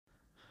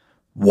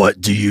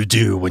What do you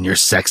do when your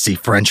sexy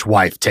French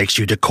wife takes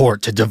you to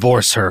court to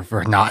divorce her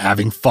for not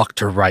having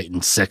fucked her right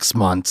in 6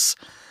 months,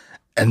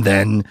 and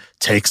then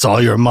takes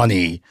all your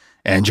money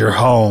and your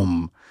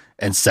home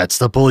and sets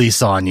the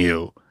police on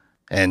you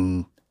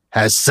and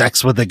has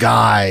sex with a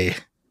guy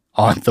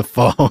on the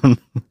phone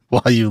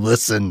while you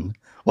listen?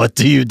 What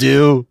do you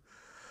do?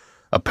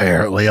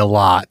 Apparently a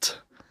lot.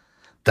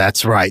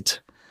 That's right.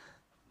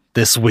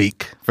 This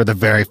week, for the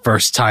very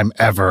first time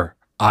ever,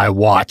 I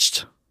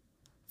watched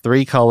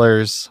Three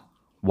Colors,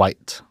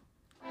 White.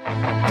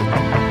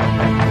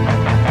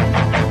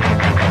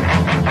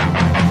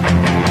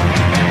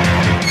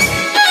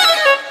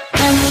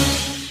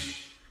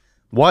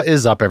 What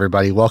is up,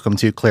 everybody? Welcome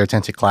to Clear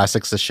Tinted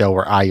Classics, the show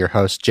where I, your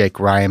host,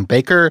 Jake Ryan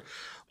Baker,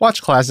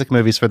 watch classic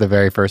movies for the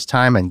very first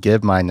time and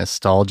give my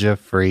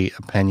nostalgia-free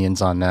opinions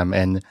on them.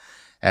 And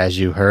as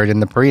you heard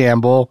in the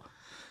preamble,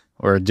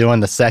 we're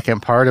doing the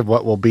second part of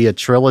what will be a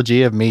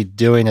trilogy of me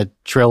doing a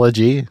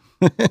trilogy.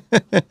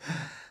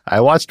 I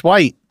watched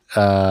White,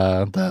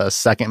 the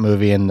second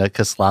movie in the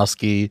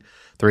Kieslowski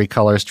Three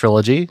Colors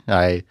trilogy.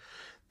 I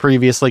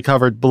previously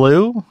covered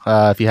Blue.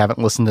 If you haven't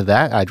listened to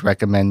that, I'd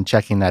recommend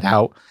checking that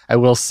out. I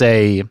will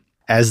say,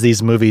 as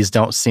these movies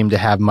don't seem to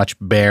have much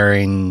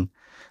bearing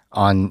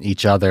on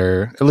each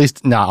other, at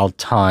least not a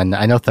ton.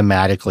 I know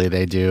thematically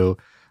they do.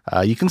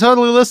 You can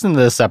totally listen to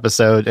this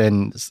episode,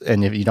 and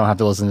if you don't have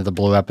to listen to the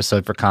Blue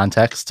episode for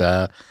context,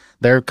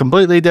 they're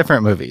completely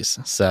different movies.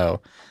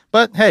 So,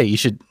 but hey, you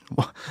should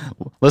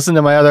listen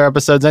to my other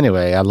episodes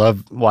anyway. I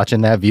love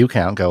watching that view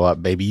count go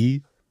up,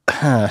 baby.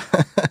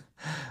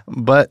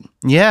 But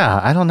yeah,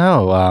 I don't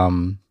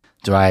know.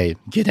 Do I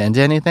get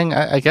into anything?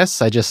 I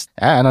guess I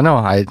don't know.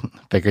 I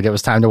figured it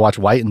was time to watch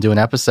White and do an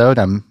episode.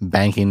 I'm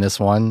banking this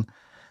one.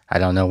 I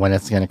don't know when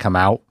it's going to come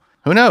out.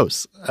 Who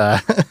knows?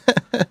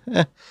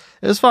 It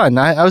was fun.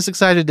 I was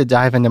excited to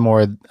dive into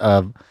more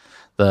of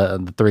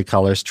the Three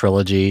Colors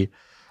trilogy.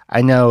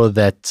 I know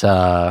that,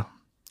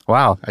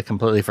 wow, I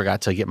completely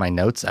forgot to get my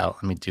notes out.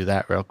 Let me do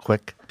that real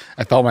quick.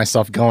 I felt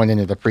myself going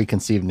into the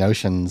preconceived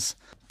notions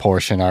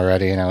portion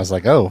already, and I was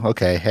like, oh,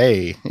 okay,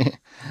 hey,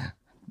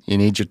 you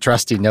need your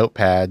trusty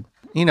notepad.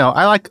 You know,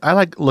 I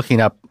like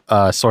looking up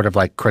sort of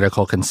like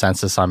critical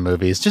consensus on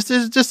movies, just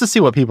to see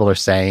what people are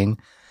saying.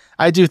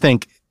 I do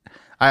think,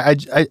 I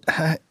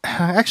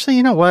actually,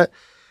 you know what?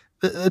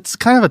 It's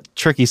kind of a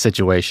tricky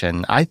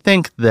situation. I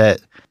think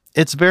that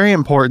it's very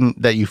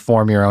important that you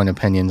form your own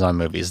opinions on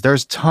movies.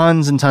 There's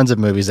tons and tons of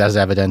movies, as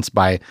evidenced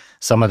by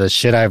some of the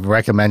shit I've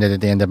recommended at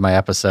the end of my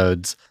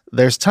episodes.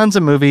 There's tons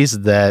of movies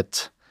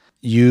that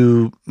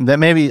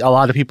maybe a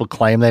lot of people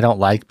claim they don't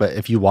like, but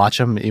if you watch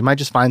them, you might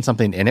just find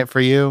something in it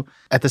for you.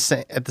 At the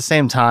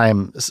same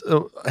time,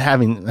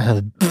 having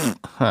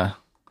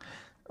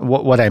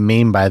what I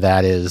mean by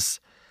that is,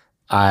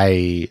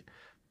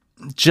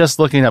 just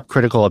looking up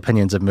critical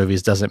opinions of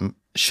movies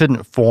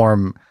shouldn't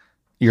form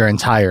your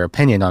entire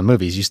opinion on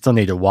movies. You still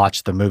need to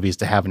watch the movies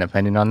to have an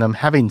opinion on them.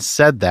 Having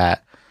said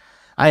that,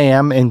 I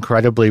am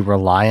incredibly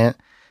reliant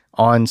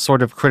on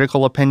sort of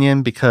critical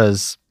opinion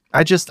because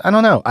I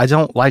don't know. I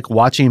don't like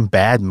watching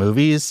bad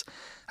movies.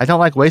 I don't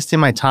like wasting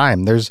my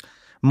time. There's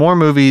more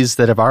movies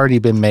that have already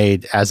been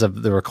made as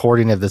of the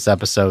recording of this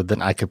episode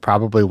than I could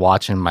probably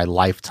watch in my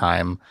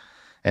lifetime.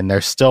 And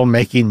they're still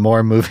making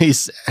more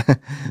movies.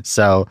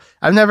 So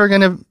I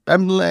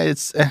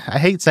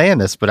hate saying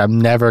this, but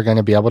I'm never going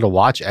to be able to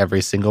watch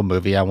every single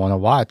movie I want to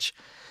watch.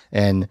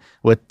 And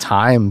with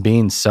time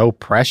being so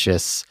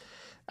precious,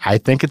 I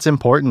think it's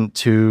important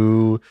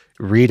to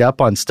read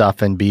up on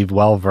stuff and be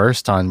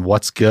well-versed on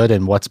what's good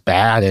and what's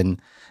bad.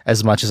 And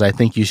as much as I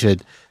think you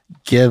should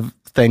give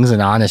things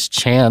an honest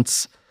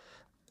chance,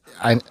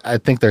 I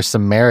think there's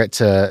some merit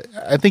to,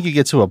 I think you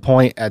get to a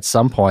point at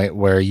some point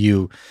where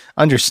you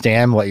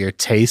understand what your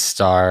tastes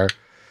are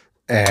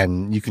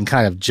and you can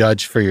kind of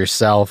judge for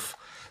yourself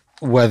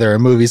whether a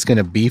movie's going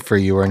to be for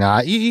you or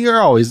not. You're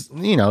always,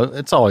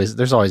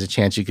 there's always a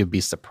chance you could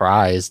be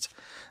surprised.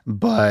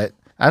 But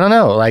I don't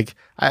know, like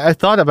I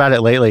thought about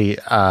it lately.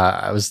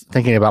 I was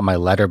thinking about my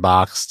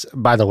Letterboxd.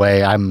 By the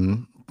way,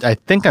 I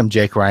think I'm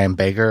Jake Ryan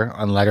Baker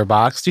on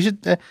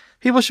Letterboxd.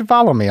 People should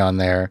follow me on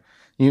there.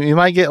 You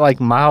might get like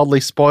mildly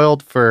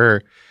spoiled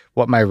for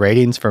what my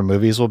ratings for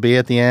movies will be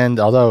at the end.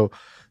 Although,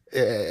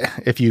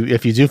 if you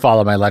do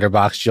follow my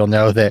Letterboxd, you'll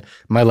know that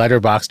my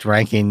Letterboxd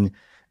ranking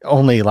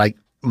only like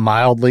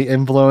mildly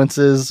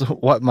influences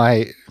what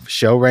my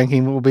show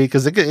ranking will be,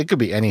 because it could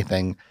be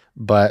anything.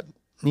 But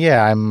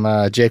yeah,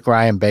 I'm Jake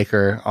Ryan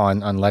Baker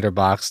on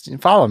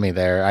Letterboxd. Follow me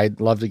there. I'd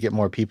love to get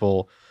more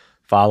people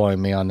following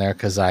me on there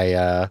because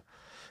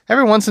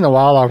every once in a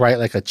while I'll write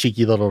like a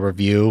cheeky little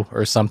review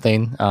or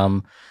something.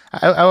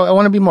 I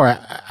want to be more,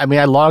 I mean,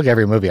 I log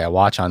every movie I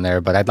watch on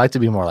there, but I'd like to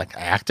be more like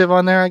active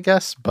on there, I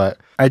guess. But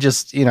I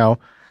just,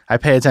 I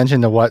pay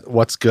attention to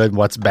what's good,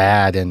 what's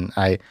bad. And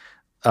if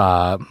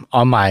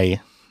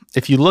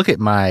you look at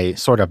my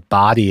sort of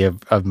body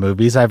of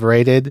movies I've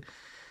rated,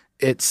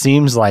 it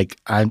seems like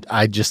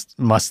I just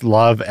must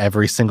love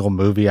every single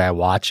movie I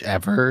watch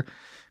ever,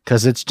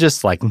 because it's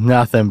just like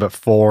nothing but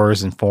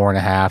 4s and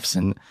 4.5s.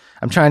 And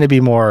I'm trying to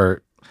be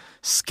more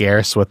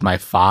scarce with my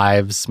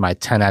 5s, my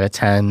 10 out of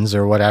 10s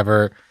or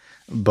whatever.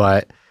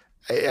 But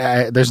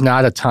there's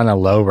not a ton of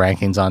low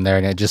rankings on there.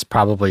 And it just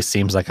probably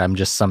seems like I'm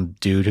just some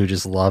dude who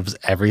just loves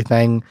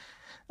everything.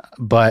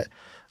 But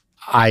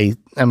I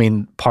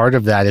mean, part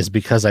of that is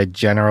because I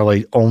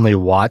generally only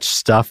watch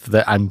stuff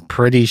that I'm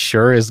pretty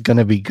sure is going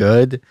to be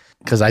good,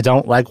 because I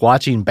don't like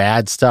watching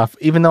bad stuff,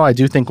 even though I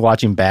do think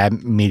watching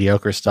bad,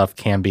 mediocre stuff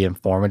can be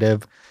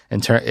informative,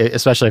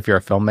 especially if you're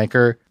a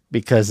filmmaker,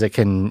 because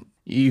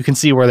you can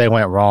see where they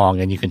went wrong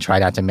and you can try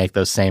not to make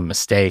those same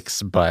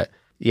mistakes. But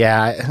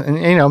yeah,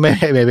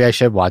 maybe I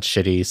should watch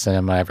shitty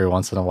cinema every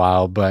once in a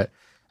while, but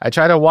I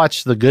try to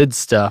watch the good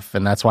stuff,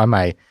 and that's why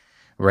my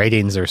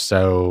ratings are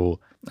so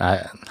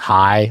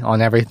high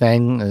on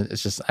everything.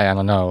 It's just, I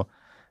don't know.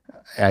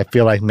 I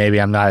feel like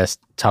maybe I'm not as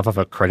tough of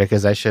a critic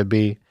as I should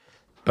be,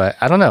 but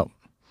I don't know.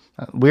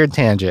 Weird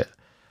tangent.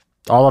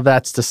 All of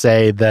that's to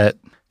say that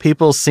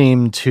people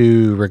seem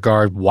to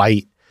regard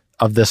White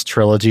of this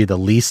trilogy the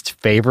least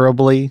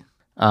favorably.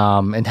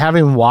 And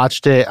having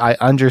watched it, I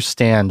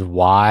understand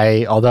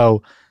why,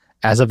 although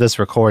as of this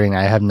recording,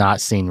 I have not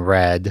seen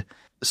Red.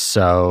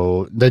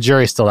 So the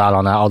jury's still out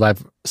on that, although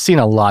I've seen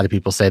a lot of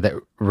people say that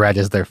Red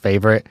is their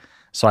favorite.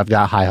 So I've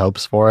got high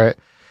hopes for it.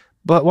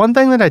 But one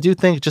thing that I do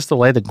think, just to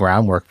lay the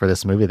groundwork for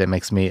this movie, that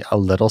makes me a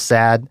little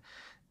sad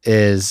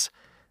is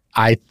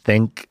I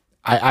think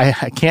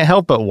I can't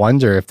help but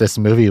wonder if this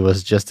movie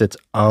was just its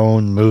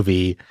own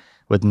movie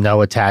with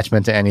no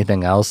attachment to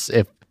anything else,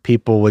 if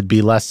people would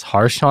be less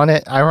harsh on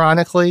it,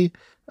 ironically.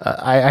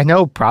 I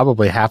know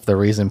probably half the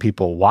reason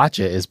people watch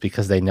it is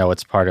because they know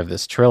it's part of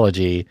this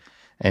trilogy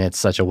and it's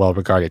such a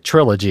well-regarded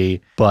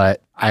trilogy.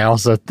 But I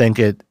also think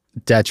it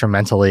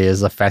detrimentally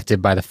is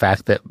affected by the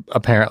fact that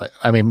apparently,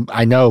 I mean,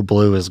 I know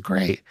Blue is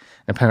great.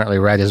 Apparently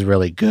Red is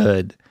really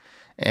good.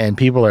 And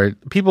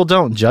people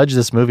don't judge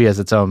this movie as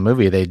its own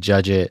movie. They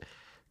judge it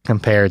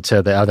compared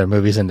to the other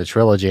movies in the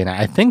trilogy. And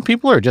I think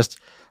people are just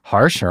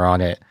harsher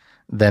on it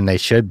than they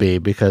should be,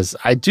 because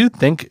I do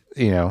think,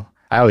 I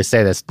always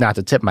say this not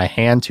to tip my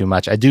hand too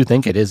much. I do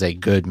think it is a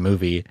good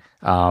movie.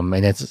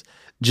 And it's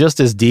just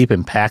as deep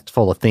and packed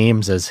full of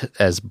themes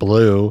as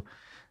Blue.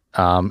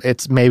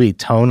 It's maybe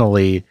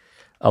tonally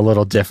a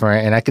little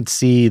different, and I could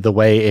see the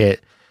way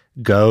it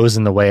goes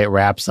and the way it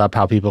wraps up,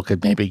 how people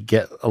could maybe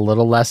get a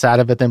little less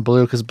out of it than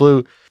Blue, because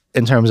Blue,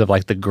 in terms of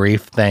like the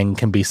grief thing,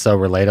 can be so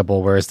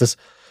relatable, whereas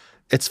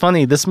it's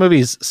funny, this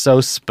movie's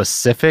so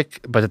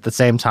specific, but at the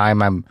same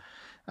time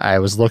I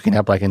was looking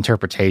up like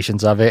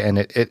interpretations of it, and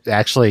it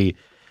actually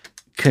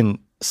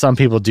some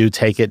people do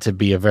take it to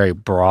be a very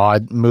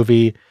broad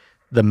movie.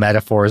 The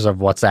metaphors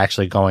of what's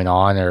actually going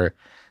on are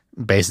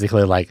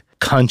basically like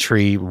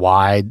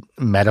countrywide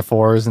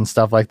metaphors and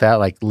stuff like that.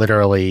 Like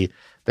literally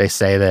they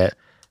say that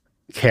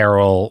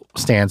Carol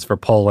stands for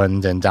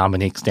Poland and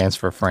Dominique stands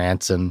for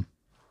France. And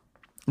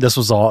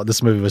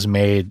this movie was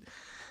made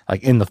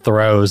like in the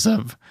throes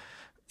of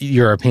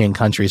European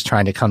countries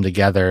trying to come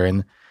together,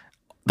 and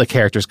the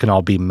characters can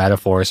all be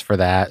metaphors for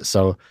that.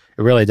 So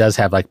it really does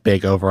have like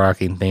big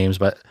overarching themes.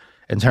 But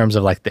in terms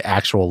of like the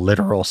actual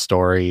literal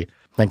story,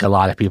 I think a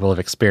lot of people have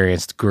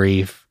experienced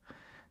grief.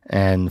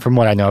 And from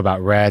what I know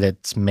about Red,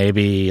 it's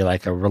maybe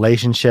like a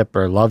relationship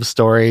or love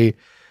story.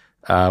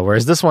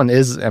 Whereas this one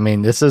is,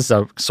 this is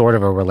a sort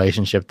of a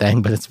relationship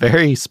thing, but it's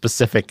very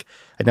specific.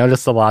 I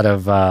noticed a lot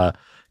of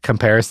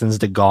comparisons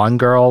to Gone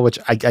Girl, which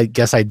I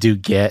guess I do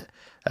get.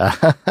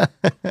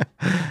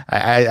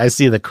 I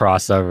see the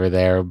crossover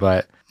there,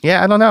 but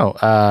yeah, I don't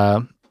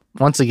know.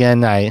 Once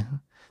again, I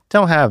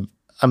don't have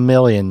a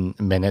million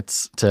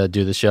minutes to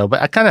do the show,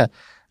 but I kind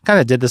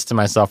of did this to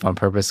myself on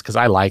purpose because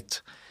I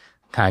liked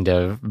kind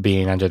of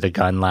being under the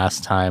gun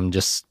last time,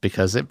 just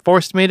because it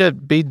forced me to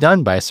be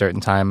done by a certain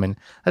time, and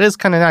that is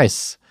kind of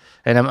nice.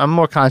 And I'm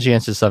more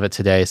conscientious of it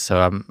today, so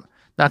I'm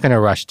not going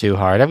to rush too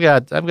hard. I've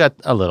got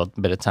a little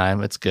bit of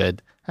time. It's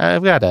good.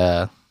 I've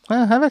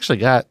actually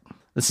got.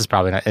 This is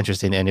probably not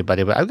interesting to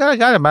anybody, but I've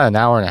got about an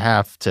hour and a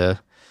half to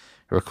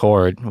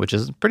record, which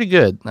is pretty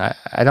good.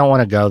 I don't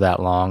want to go that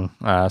long,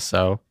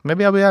 so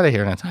maybe I'll be out of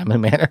here in a timely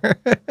manner.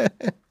 I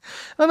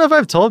don't know if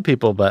I've told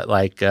people, but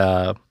like.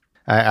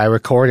 I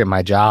record at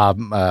my job.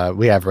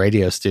 We have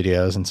radio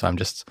studios, and so I'm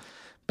just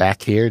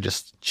back here,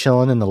 just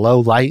chilling in the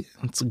low light.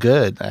 It's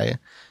good. I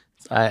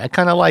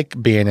kind of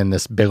like being in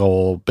this big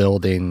old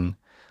building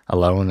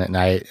alone at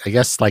night. I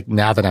guess like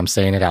now that I'm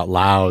saying it out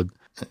loud,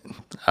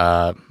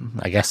 I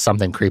guess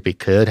something creepy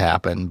could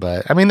happen.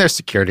 But I mean, there's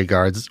security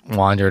guards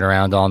wandering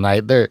around all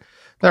night. They're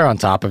on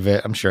top of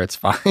it. I'm sure it's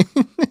fine.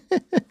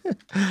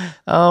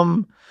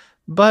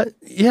 But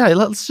yeah,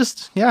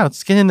 let's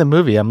get in the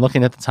movie. I'm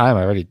looking at the time.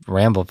 I already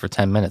rambled for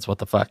 10 minutes. What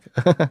the fuck?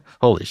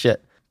 Holy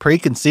shit.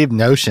 Preconceived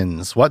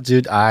Notions. What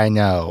did I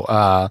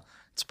know?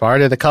 It's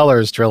part of the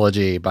Colors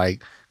trilogy by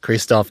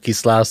Krzysztof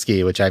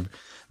Kieslowski, which I've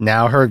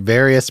now heard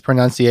various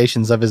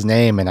pronunciations of his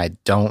name, and I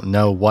don't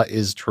know what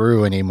is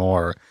true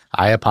anymore.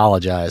 I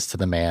apologize to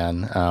the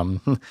man.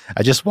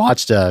 I just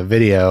watched a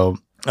video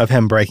of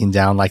him breaking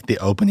down like the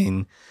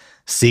opening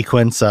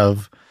sequence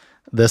of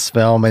this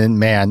film. And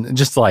man,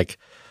 just like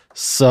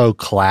so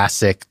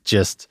classic,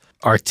 just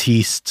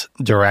artiste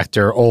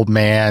director, old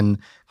man,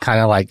 kind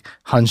of like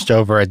hunched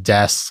over a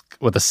desk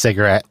with a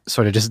cigarette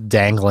sort of just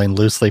dangling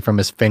loosely from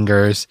his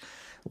fingers,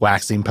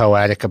 waxing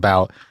poetic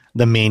about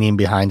the meaning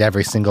behind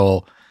every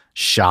single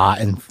shot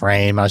and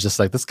frame. I was just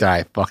like, this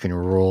guy fucking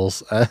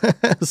rules.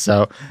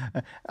 So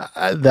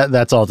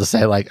that's all to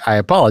say. Like, I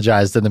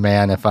apologize to the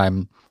man if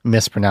I'm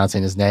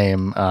mispronouncing his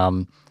name.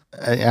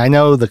 I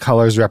know the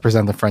colors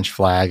represent the French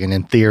flag, and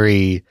in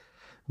theory,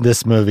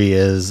 this movie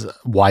is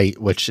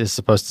white, which is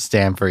supposed to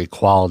stand for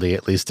equality,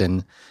 at least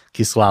in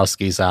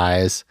Kieslowski's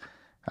eyes.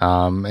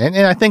 And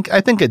I think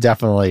it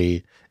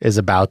definitely is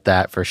about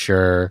that for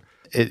sure.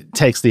 It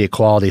takes the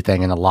equality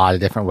thing in a lot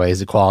of different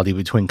ways: equality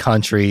between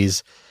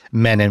countries,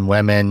 men and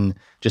women,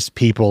 just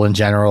people in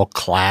general,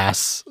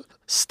 class,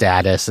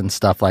 status, and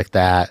stuff like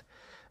that.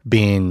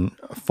 Being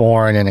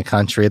foreign in a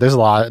country, there's a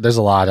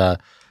lot of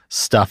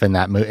stuff in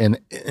that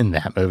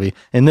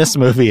in this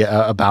movie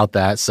about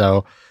that.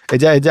 So I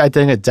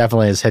think it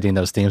definitely is hitting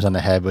those themes on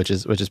the head, which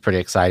is pretty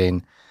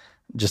exciting.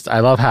 Just I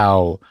love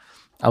how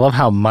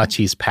much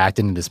he's packed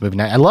into this movie.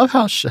 I love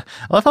how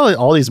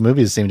all these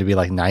movies seem to be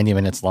like 90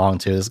 minutes long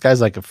too. This guy's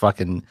like a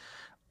fucking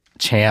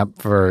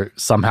champ for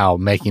somehow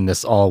making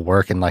this all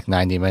work in like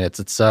 90 minutes.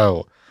 It's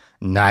so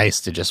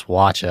nice to just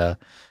watch a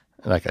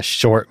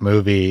short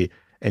movie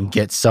and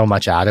get so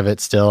much out of it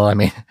still. I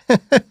mean,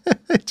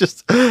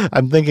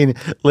 I'm thinking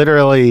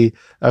literally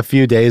a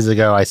few days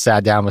ago, I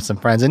sat down with some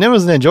friends and it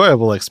was an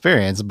enjoyable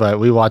experience, but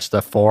we watched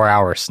the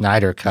 4-hour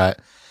Snyder cut.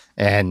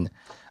 And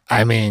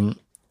I mean,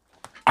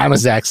 I'm a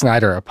Zack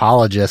Snyder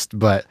apologist,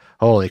 but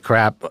holy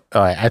crap.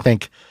 I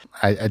think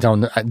I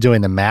don't,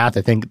 doing the math,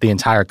 I think the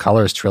entire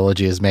Colors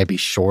trilogy is maybe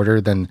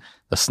shorter than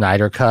the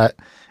Snyder cut.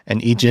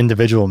 And each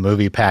individual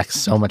movie packs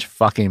so much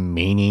fucking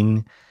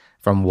meaning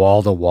from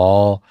wall to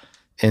wall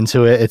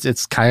into it.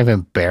 It's kind of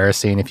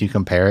embarrassing if you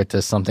compare it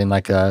to something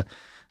like a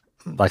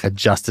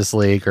Justice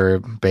League or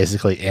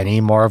basically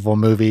any Marvel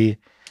movie.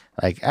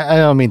 Like, I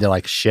don't mean to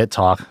like shit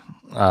talk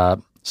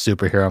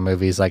superhero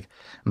movies. Like,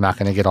 I'm not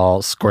going to get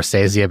all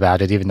Scorsese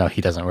about it, even though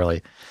he didn't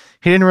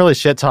really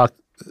shit talk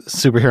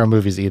superhero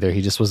movies either.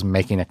 He just was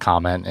making a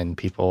comment and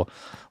people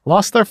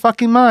lost their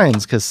fucking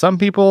minds because some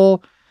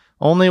people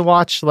only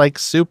watch like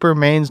super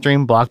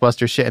mainstream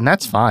blockbuster shit, and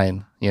that's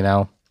fine, you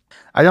know.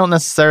 I don't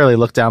necessarily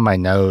look down my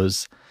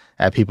nose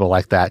at people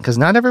like that because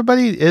not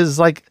everybody is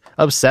like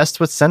obsessed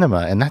with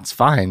cinema, and that's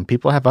fine.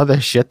 People have other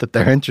shit that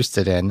they're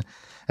interested in,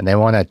 and they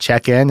want to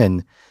check in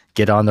and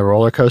get on the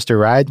roller coaster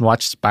ride and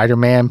watch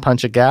Spider-Man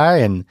punch a guy,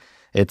 and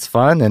it's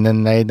fun, and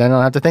then they don't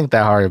have to think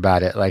that hard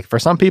about it. Like, for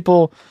some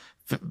people,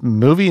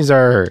 movies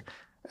are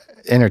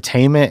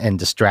entertainment and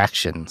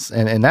distractions,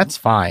 and that's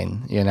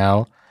fine, you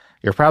know.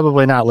 You're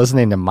probably not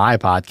listening to my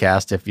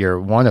podcast if you're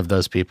one of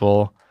those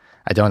people.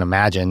 I don't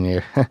imagine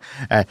you're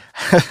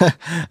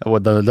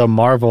with the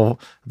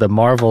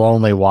Marvel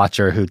only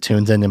watcher who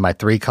tunes into my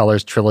 3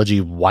 Colors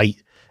trilogy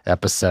white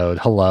episode.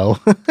 Hello.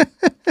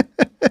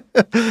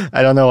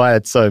 I don't know why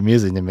it's so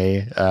amusing to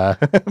me.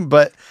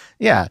 But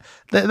yeah,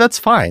 that's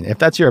fine. If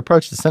that's your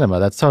approach to cinema,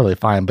 that's totally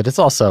fine. But it's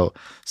also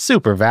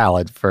super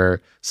valid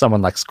for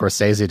someone like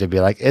Scorsese to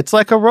be like, it's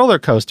like a roller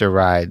coaster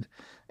ride.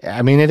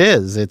 I mean, it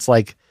is. It's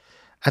like,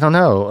 I don't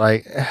know,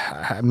 like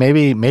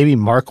maybe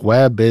Mark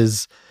Webb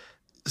is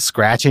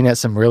scratching at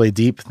some really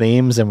deep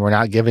themes and we're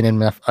not giving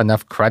him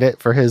enough credit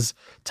for his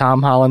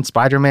Tom Holland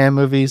Spider-Man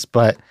movies,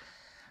 but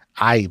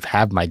I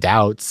have my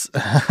doubts.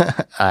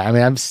 I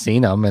mean, I've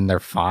seen them and they're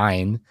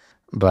fine,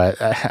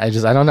 but I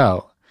don't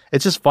know.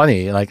 It's just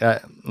funny. Like I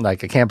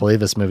can't believe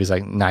this movie's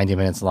like 90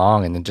 minutes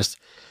long and it just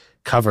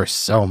covers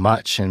so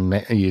much and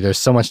there's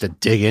so much to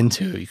dig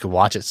into. You could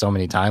watch it so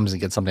many times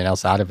and get something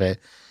else out of it.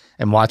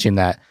 And watching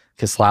that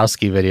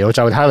Kieslowski video, which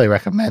I would highly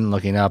recommend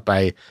looking up.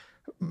 I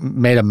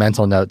made a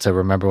mental note to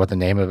remember what the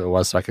name of it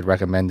was so I could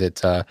recommend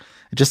it. It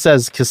just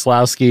says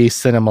Kieslowski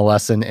Cinema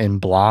Lesson in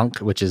Blanc,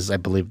 which is, I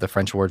believe, the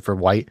French word for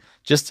white.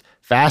 Just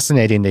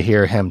fascinating to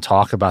hear him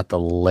talk about the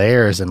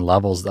layers and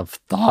levels of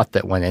thought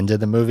that went into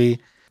the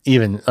movie.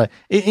 Even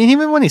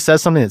when he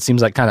says something that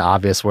seems like kind of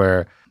obvious,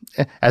 where,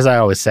 as I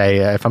always say,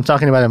 if I'm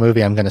talking about a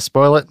movie, I'm going to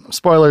spoil it.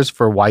 Spoilers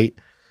for White,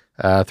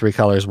 3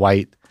 Colors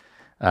White.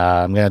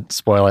 I'm going to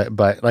spoil it.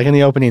 But like in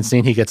the opening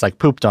scene, he gets like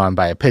pooped on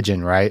by a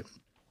pigeon, right?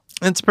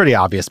 It's a pretty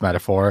obvious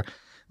metaphor,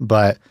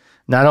 but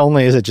not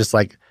only is it just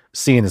like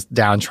seeing this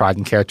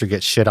downtrodden character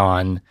get shit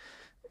on,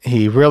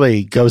 he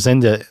really goes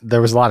into,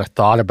 there was a lot of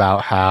thought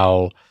about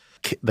how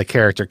the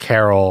character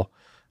Carol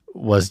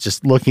was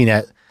just looking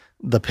at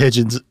the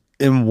pigeons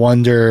in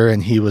wonder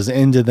and he was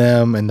into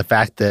them, and the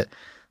fact that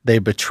they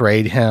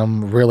betrayed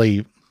him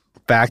really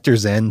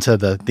factors into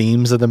the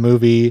themes of the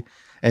movie.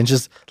 And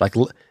just like,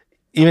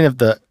 even if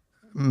the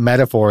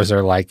metaphors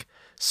are like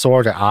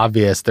sort of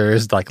obvious, there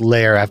is like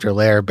layer after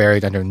layer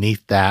buried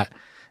underneath that.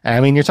 And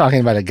I mean, you're talking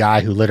about a guy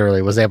who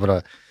literally was able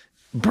to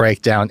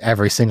break down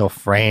every single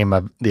frame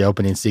of the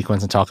opening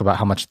sequence and talk about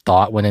how much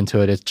thought went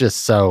into it. It's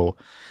just so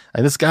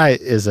Like, this guy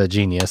is a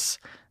genius.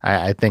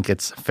 I think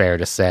it's fair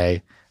to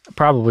say. I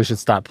probably should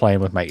stop playing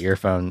with my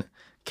earphone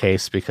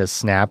case because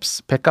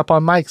snaps pick up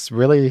on mics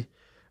really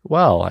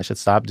well. I should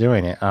stop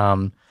doing it.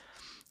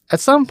 At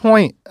some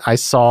point, I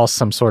saw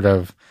some sort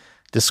of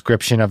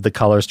description of the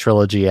Colors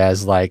trilogy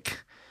as like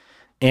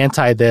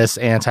anti this,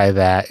 anti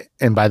that.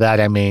 And by that,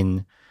 I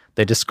mean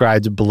they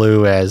described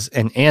Blue as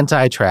an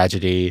anti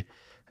tragedy,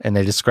 and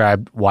they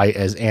described White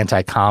as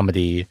anti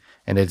comedy,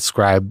 and they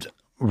described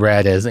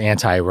Red as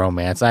anti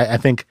romance. I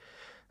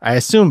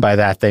assume by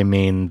that they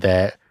mean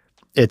that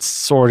it's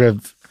sort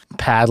of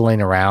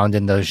paddling around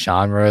in those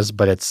genres,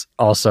 but it's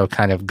also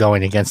kind of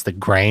going against the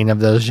grain of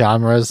those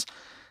genres.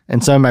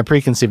 And so in my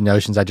preconceived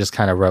notions, I just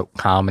kind of wrote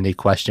comedy ?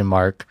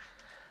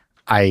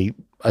 I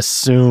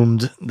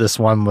assumed this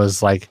one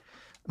was like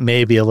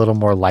maybe a little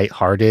more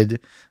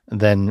lighthearted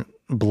than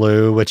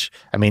Blue, which,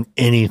 I mean,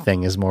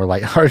 anything is more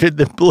lighthearted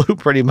than Blue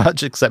pretty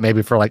much, except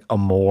maybe for like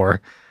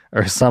Amour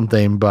or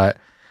something. But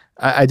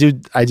I do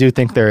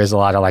think there is a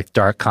lot of like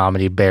dark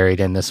comedy buried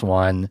in this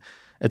one.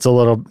 It's a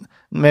little,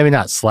 maybe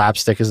not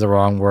slapstick is the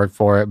wrong word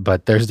for it,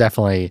 but there's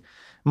definitely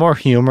more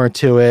humor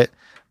to it.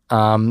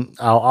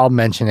 I'll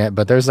mention it,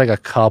 but there's like a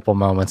couple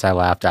moments I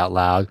laughed out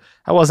loud.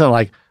 I wasn't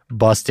like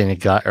busting a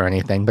gut or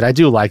anything, but I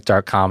do like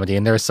dark comedy,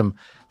 and there's some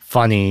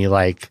funny,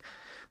 like,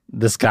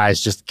 this guy's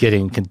just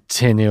getting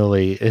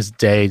continually, his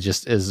day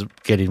just is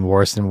getting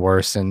worse and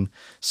worse, in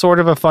sort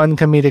of a fun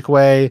comedic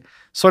way,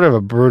 sort of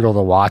a brutal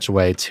to watch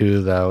way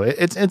too, though.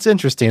 It's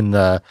interesting,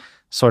 the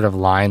sort of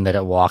line that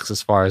it walks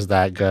as far as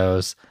that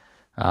goes.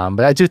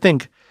 But I do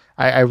think,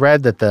 I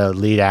read that the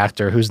lead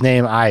actor, whose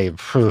name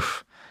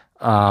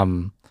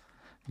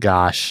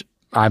gosh,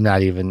 I'm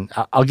not even,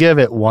 I'll give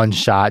it one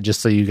shot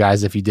just so you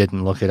guys, if you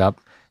didn't look it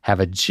up, have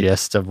a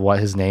gist of what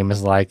his name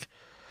is like.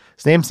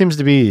 His name seems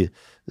to be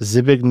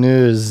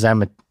Zbigniew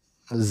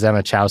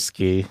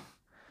Zemachowski.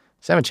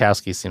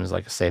 Zemachowski seems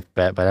like a safe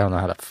bet, but I don't know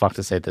how the fuck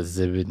to say the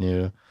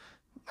Zbigniew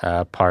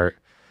part.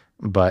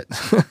 But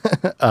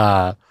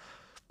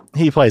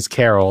he plays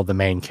Carol, the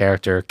main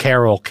character.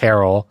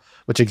 Carol,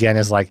 which again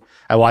is like,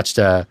 I watched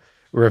a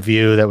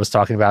review that was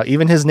talking about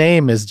even his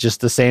name is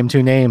just the same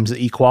two names,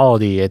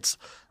 equality. It's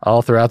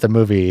all throughout the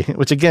movie,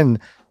 which again,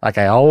 like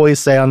I always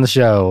say on the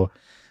show,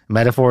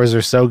 metaphors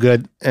are so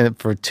good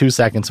for 2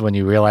 seconds when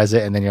you realize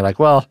it, and then you're like,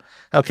 well,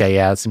 okay,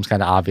 yeah, it seems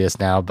kind of obvious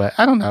now, but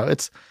I don't know.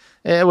 It's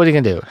what are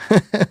you gonna do?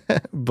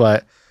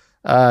 But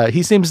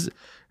he seems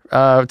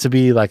to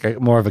be like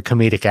more of a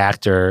comedic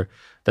actor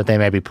that they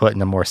maybe put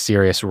in a more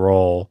serious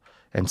role,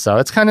 and so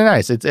it's kind of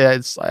nice.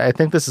 It's I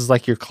think this is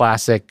like your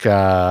classic.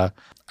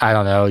 I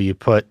don't know. You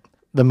put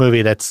the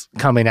movie that's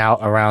coming out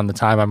around the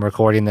time I'm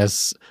recording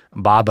this.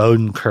 Bob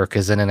Odenkirk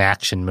is in an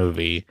action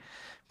movie.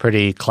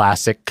 Pretty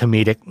classic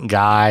comedic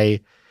guy.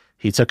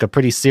 He took a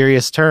pretty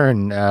serious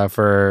turn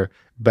for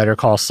Better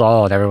Call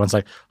Saul, and everyone's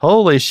like,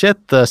 holy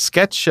shit, the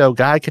sketch show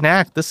guy can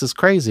act. This is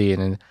crazy.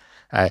 And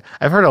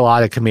I've heard a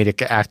lot of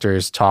comedic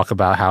actors talk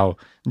about how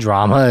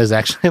drama is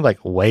actually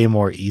like way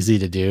more easy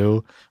to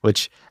do,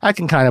 which I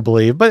can kind of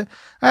believe. But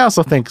I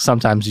also think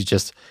sometimes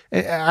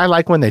I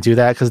like when they do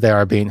that because they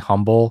are being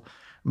humble.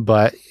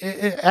 But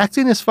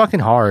acting is fucking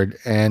hard.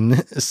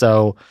 And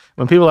so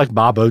when people like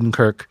Bob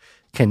Odenkirk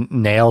can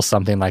nail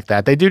something like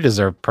that, they do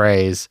deserve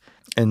praise.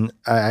 And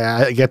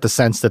I get the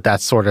sense that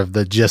that's sort of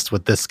the gist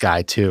with this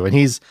guy too. And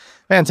he's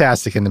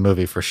fantastic in the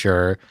movie for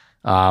sure.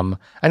 I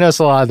noticed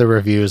a lot of the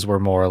reviews were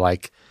more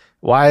like,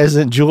 why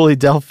isn't Julie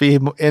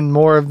Delpy in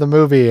more of the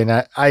movie? And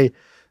I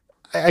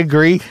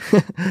agree.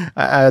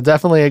 I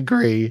definitely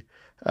agree.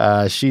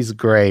 She's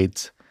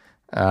great.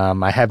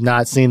 I have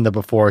not seen the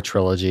Before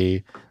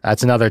trilogy.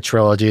 That's another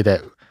trilogy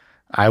that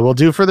I will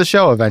do for the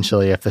show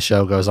eventually if the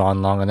show goes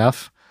on long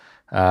enough.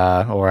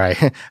 Or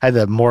I had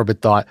the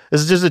morbid thought, this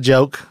is just a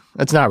joke.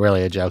 It's not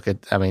really a joke.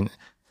 I mean,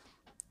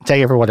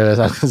 take it for what it is.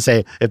 I was going to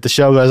say, if the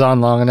show goes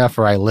on long enough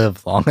or I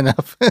live long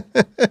enough.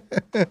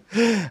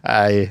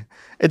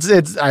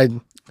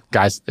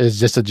 Guys, it's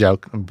just a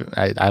joke.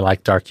 I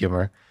like dark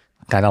humor,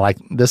 kind of like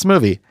this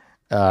movie.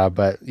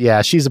 But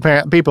yeah, she's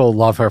people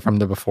love her from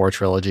the Before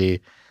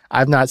trilogy.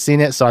 I've not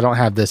seen it, so I don't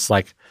have this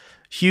like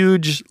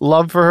huge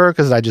love for her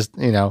because I just,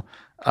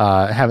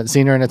 haven't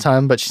seen her in a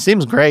ton, but she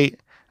seems great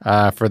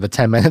for the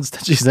 10 minutes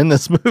that she's in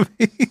this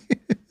movie.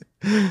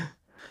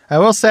 I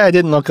will say I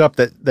didn't look up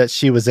that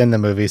she was in the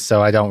movie,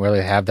 so I don't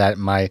really have that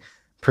in my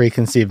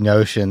preconceived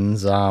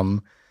notions.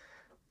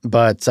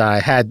 But I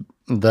had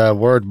the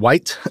word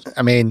white.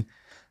 I mean,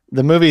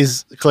 the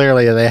movies,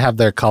 clearly they have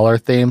their color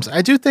themes.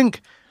 I do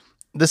think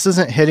this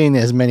isn't hitting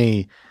as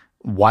many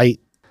white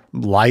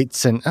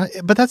lights,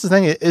 but that's the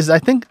thing is I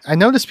think I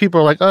noticed people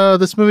are like, oh,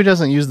 this movie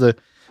doesn't use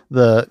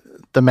the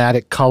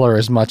thematic color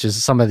as much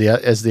as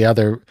as the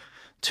other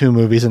two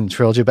movies in the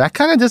trilogy, but I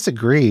kind of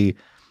disagree.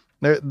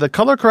 The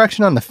color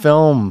correction on the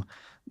film,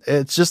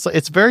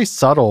 it's very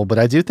subtle, but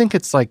I do think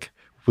it's like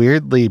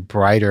weirdly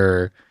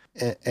brighter,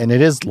 and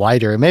it is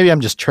lighter. Maybe I'm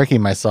just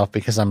tricking myself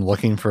because I'm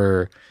looking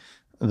for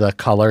the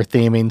color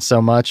theming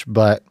so much,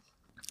 but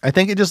I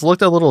think it just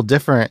looked a little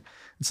different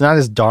It's not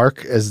as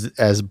dark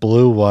as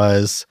Blue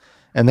was,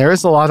 and there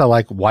is a lot of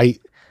like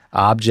white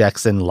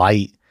objects and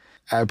light.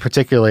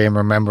 Particularly, I'm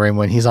remembering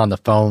when he's on the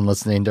phone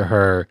listening to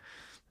her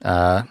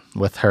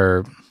with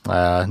her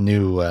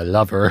new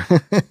lover.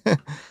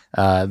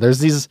 There's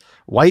these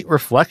white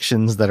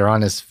reflections that are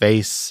on his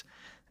face.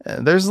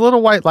 There's a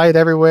little white light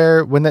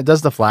everywhere. When it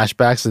does the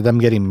flashbacks of them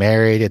getting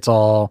married, it's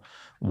all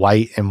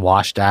white and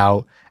washed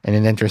out in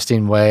an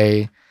interesting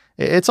way.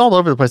 It's all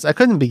over the place. I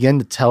couldn't begin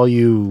to tell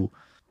you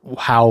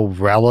how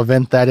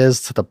relevant that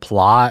is to the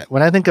plot.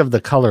 When I think of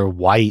the color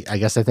white, I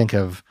guess I think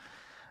of,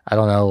 I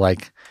don't know,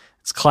 like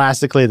it's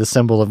classically the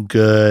symbol of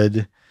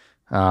good,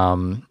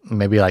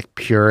 maybe like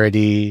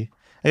purity.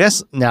 I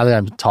guess now that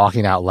I'm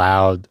talking out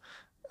loud,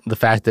 the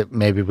fact that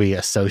maybe we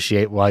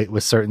associate white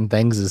with certain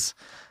things is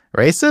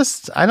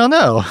racist. I don't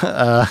know.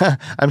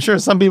 I'm sure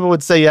some people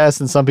would say yes,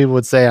 and some people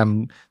would say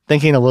I'm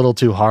thinking a little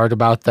too hard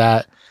about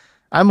that.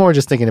 I'm more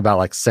just thinking about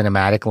like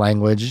cinematic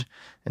language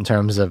in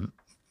terms of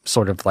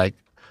sort of like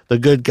the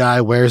good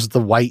guy wears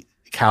the white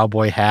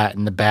cowboy hat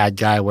and the bad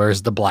guy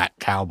wears the black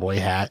cowboy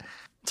hat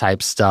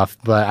type stuff.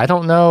 But I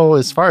don't know,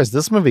 as far as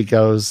this movie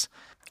goes,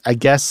 I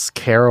guess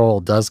Carol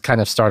does kind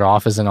of start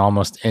off as an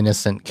almost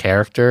innocent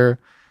character,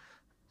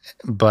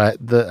 but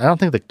I don't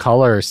think the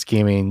color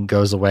scheming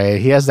goes away.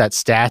 He has that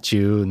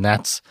statue and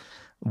that's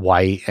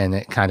white and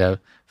it kind of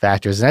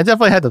factors. And I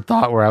definitely had the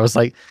thought where I was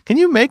like, can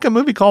you make a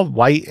movie called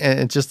White? And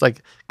it's just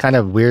like kind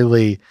of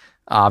weirdly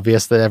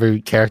obvious that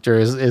every character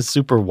is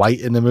super white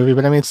in the movie.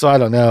 But I mean, so I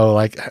don't know,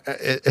 like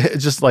it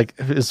just like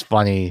it's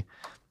funny,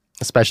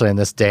 especially in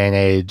this day and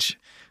age.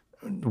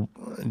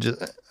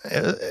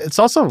 It's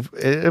also,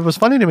 it was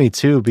funny to me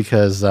too,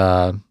 because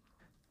I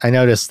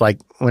noticed like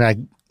when I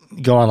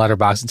go on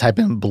Letterboxd and type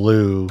in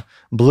blue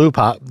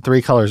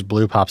three colors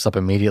blue pops up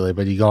immediately,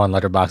 but you go on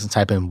Letterboxd and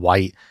type in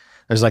white,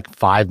 there's like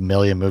 5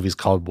 million movies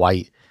called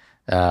White.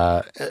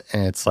 And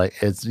it's like,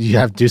 you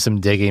have to do some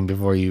digging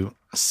before you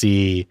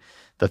see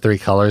the three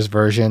colors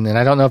version. And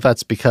I don't know if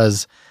that's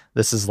because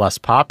this is less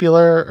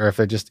popular or if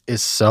there just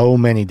is so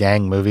many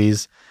dang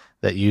movies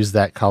that use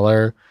that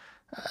color.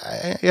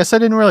 I guess I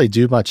didn't really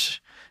do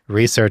much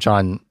research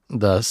on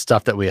the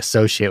stuff that we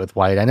associate with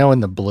white. I know in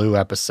the Blue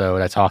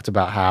episode, I talked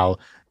about how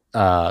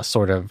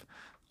sort of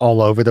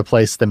all over the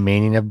place the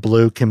meaning of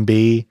blue can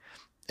be.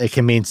 It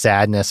can mean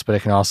sadness, but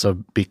it can also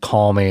be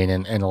calming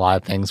and a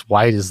lot of things.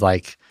 White is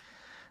like,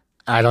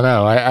 I don't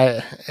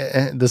know.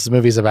 This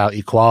movie is about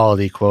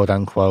equality, quote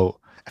unquote.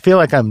 I feel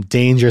like I'm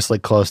dangerously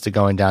close to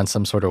going down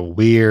some sort of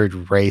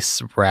weird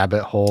race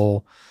rabbit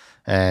hole,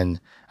 and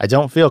I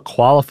don't feel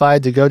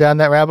qualified to go down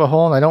that rabbit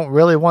hole, and I don't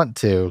really want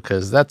to,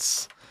 because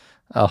that's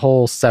a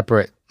whole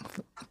separate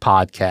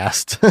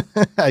podcast,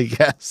 I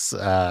guess.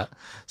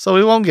 So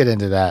we won't get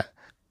into that.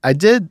 I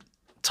did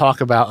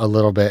talk about a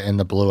little bit in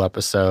the Blue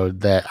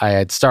episode that I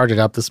had started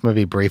up this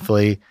movie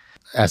briefly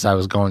as I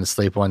was going to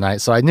sleep one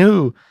night. So I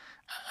knew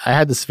I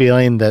had this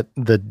feeling that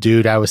the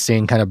dude I was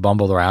seeing kind of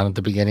bumbled around at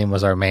the beginning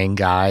was our main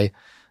guy,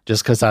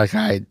 just because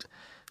I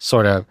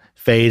sort of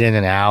fade in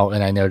and out,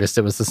 and I noticed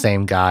it was the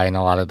same guy in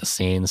a lot of the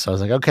scenes. So I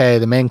was like, okay,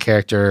 the main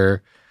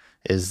character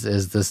is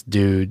this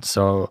dude.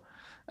 So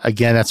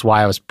again, that's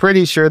why I was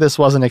pretty sure this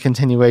wasn't a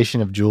continuation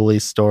of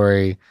Julie's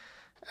story.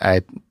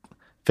 I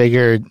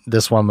figured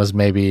this one was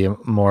maybe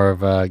more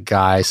of a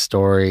guy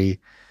story,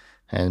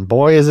 and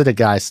boy, is it a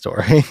guy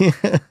story.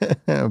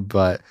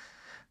 But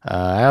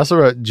I also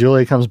wrote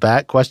Julie comes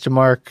back, question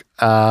mark.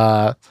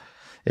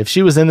 If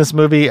she was in this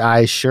movie,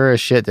 I sure as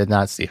shit did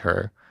not see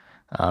her.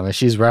 If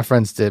she's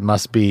referenced, it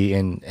must be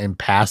in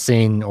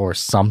passing or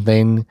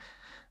something.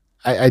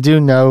 I do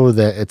know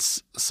that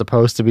it's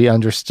supposed to be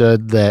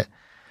understood that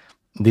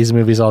these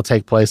movies all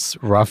take place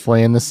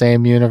roughly in the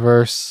same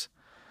universe.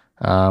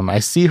 I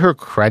see her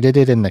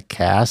credited in the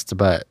cast,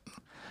 but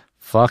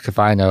fuck if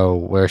I know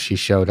where she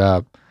showed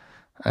up.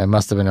 It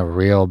must have been a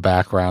real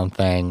background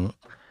thing.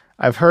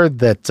 I've heard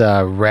that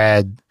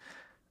Red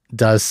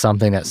does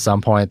something at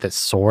some point that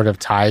sort of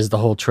ties the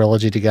whole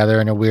trilogy together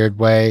in a weird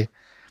way.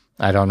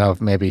 I don't know if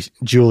maybe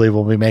Julie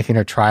will be making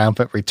her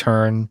triumphant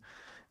return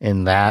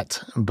in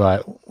that,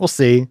 but we'll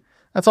see.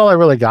 That's all I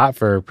really got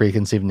for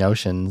preconceived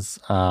notions.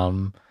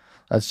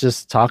 Let's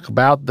just talk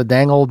about the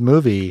dang old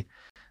movie.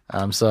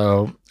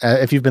 So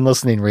if you've been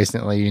listening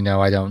recently, you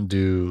know I don't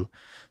do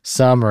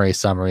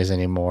summaries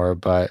anymore,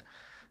 but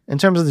in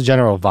terms of the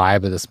general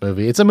vibe of this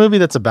movie, it's a movie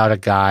that's about a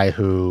guy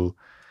who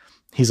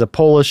he's a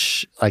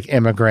Polish like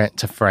immigrant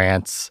to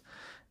France,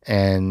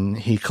 and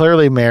he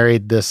clearly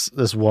married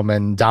this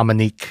woman,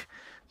 Dominique,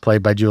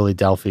 played by Julie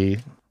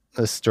Delpy.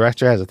 This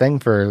director has a thing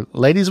for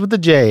ladies with the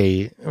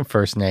J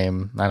first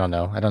name. I don't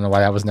know why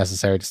that was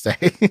necessary to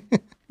say.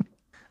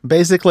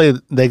 Basically,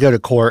 they go to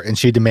court and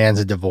she demands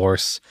a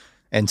divorce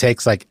and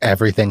takes like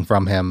everything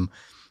from him,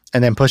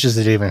 and then pushes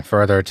it even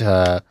further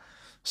to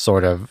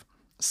sort of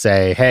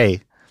say, hey,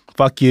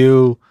 fuck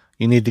you.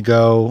 You need to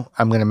go.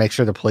 I'm going to make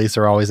sure the police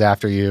are always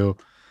after you.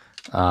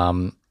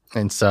 And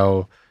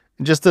so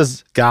just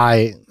this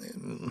guy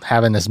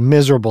having this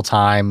miserable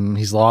time,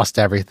 he's lost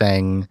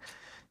everything.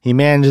 he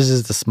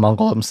manages to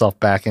smuggle himself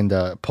back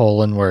into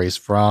Poland, where he's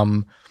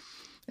from,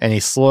 and he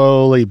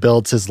slowly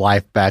builds his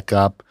life back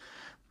up.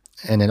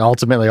 And it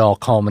ultimately all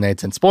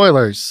culminates in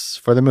spoilers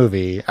for the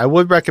movie. I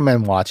would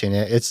recommend watching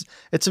it.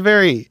 It's a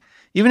very,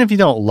 even if you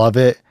don't love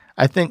it,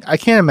 I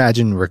can't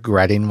imagine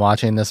regretting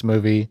watching this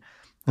movie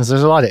because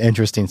there's a lot of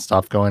interesting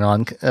stuff going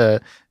on.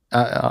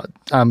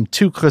 I'm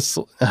two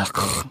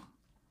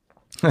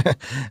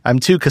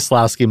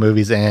Kieslowski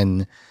movies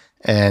in,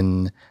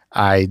 and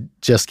I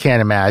just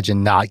can't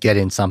imagine not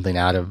getting something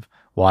out of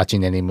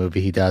watching any movie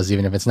he does,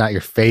 even if it's not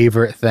your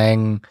favorite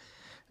thing.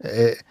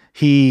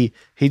 He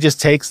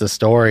just takes the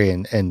story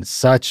in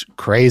such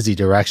crazy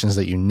directions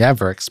that you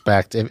never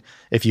expect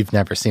if you've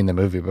never seen the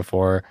movie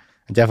before.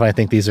 I definitely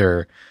think these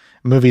are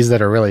movies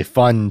that are really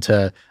fun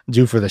to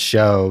do for the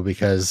show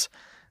because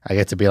I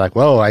get to be like,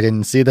 whoa, I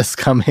didn't see this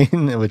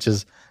coming, which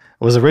was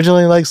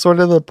originally like sort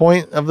of the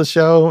point of the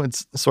show.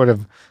 It's sort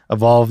of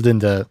evolved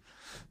into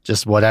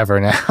just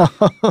whatever now,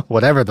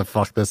 whatever the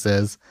fuck this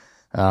is.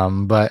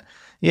 But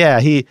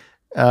yeah,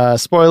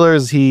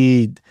 spoilers,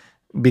 he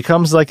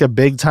becomes like a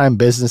big time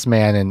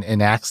businessman and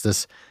enacts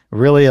this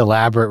really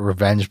elaborate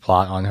revenge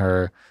plot on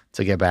her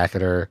to get back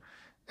at her.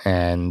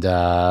 And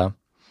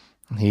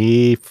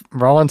he,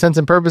 for all intents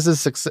and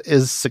purposes,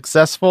 is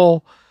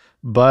successful,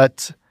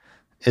 but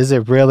is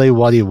it really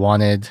what he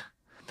wanted?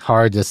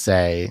 Hard to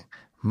say.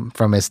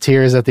 From his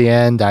tears at the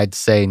end, I'd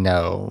say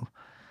no.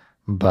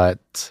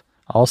 But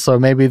also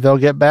maybe they'll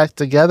get back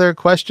together, ?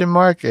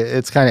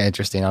 It's kind of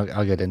interesting.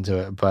 I'll get into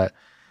it. But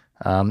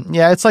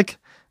yeah, it's like,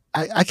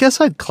 I guess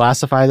I'd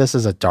classify this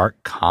as a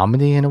dark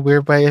comedy in a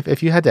weird way.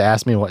 If you had to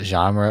ask me what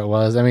genre it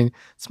was, I mean,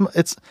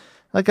 it's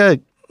like a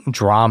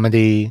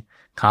dramedy,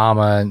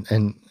 comedy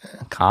and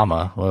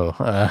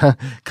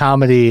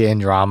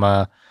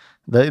drama.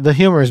 The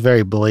humor is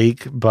very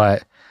bleak,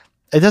 but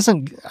it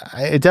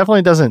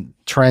definitely doesn't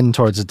trend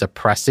towards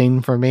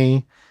depressing for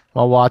me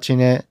while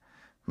watching it.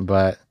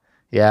 But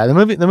yeah,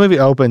 the movie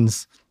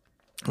opens,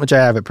 which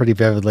I have it pretty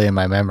vividly in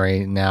my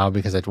memory now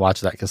because I'd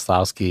watched that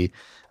Kieslowski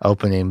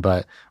opening,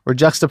 but we're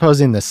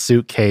juxtaposing this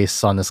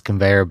suitcase on this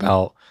conveyor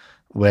belt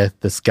with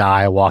this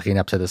guy walking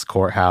up to this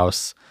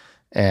courthouse.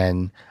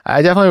 And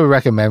I definitely would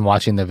recommend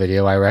watching the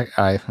video.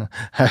 I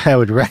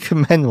would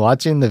recommend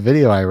watching the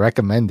video I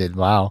recommended.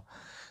 Wow.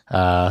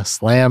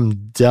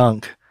 Slam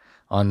dunk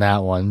on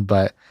that one.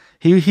 But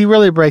he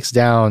really breaks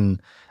down,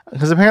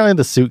 because apparently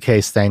the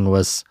suitcase thing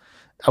was,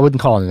 I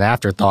wouldn't call it an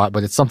afterthought,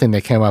 but it's something they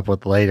came up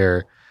with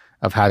later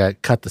of how to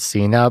cut the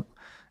scene up.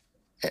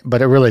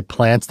 But it really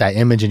plants that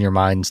image in your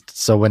mind.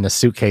 So when the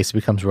suitcase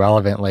becomes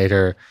relevant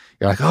later,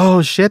 you're like,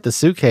 oh shit, the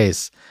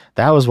suitcase.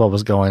 That was what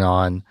was going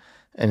on.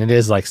 And it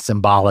is like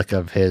symbolic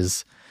of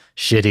his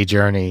shitty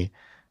journey.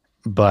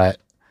 And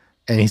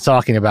he's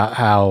talking about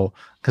how,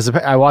 because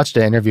I watched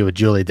an interview with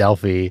Julie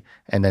Delphi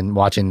and then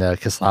watching the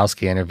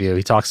Kieslowski interview,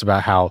 he talks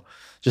about how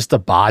just the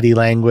body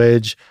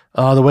language,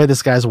 the way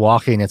this guy's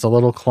walking, it's a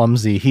little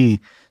clumsy.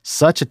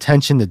 Such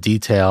attention to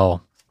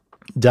detail.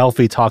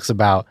 Delphi talks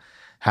about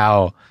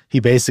how he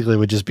basically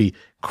would just be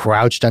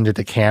crouched under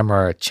the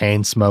camera,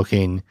 chain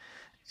smoking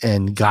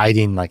and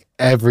guiding like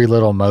every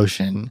little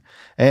motion.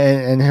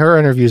 And her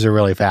interviews are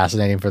really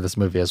fascinating for this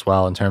movie as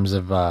well in terms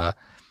of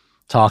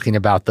talking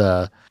about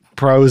the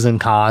pros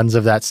and cons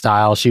of that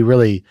style. She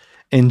really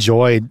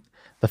enjoyed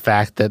the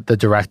fact that the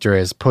director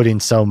is putting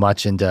so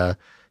much into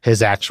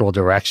his actual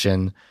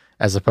direction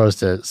as opposed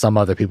to some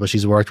other people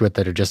she's worked with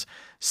that are just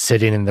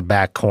sitting in the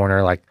back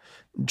corner, like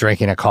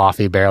drinking a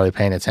coffee, barely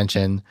paying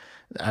attention.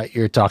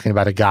 You're talking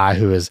about a guy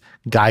who is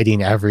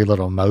guiding every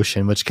little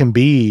motion, which can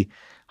be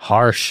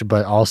harsh,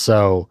 but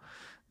also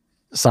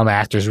some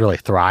actors really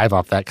thrive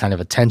off that kind of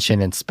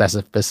attention and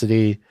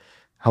specificity.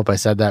 I hope I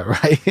said that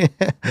right.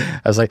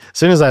 I was like, as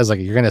soon as I was like,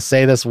 you're going to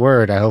say this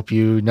word, I hope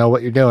you know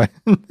what you're doing.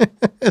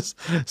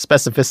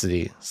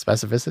 Specificity,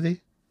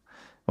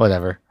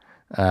 whatever.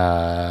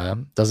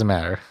 Doesn't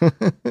matter.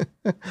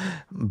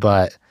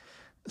 But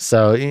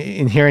so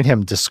in hearing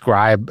him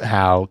describe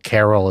how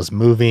Carol is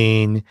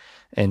moving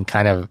and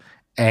kind of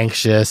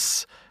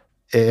anxious,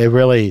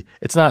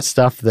 it's not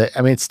stuff that,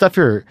 I mean, it's stuff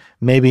you're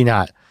maybe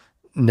not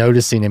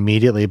noticing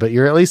immediately, but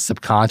you're at least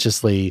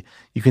subconsciously,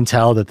 you can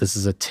tell that this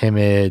is a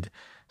timid,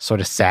 sort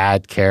of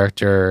sad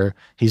character.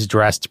 He's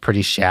dressed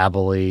pretty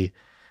shabbily.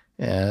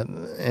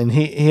 And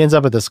he ends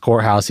up at this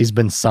courthouse. He's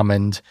been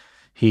summoned.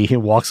 He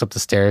walks up the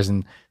stairs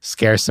and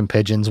scares some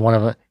pigeons. One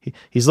of them,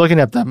 he's looking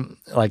at them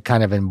like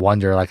kind of in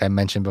wonder, like I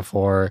mentioned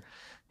before.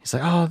 He's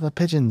like, oh, the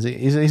pigeons.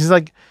 He's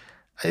like,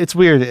 it's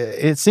weird.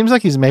 It seems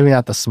like he's maybe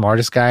not the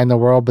smartest guy in the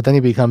world, but then he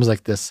becomes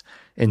like this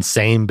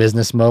insane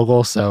business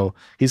mogul. So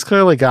he's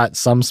clearly got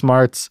some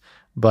smarts,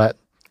 but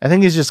I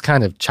think he's just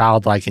kind of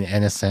childlike and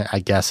innocent, I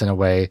guess, in a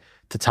way,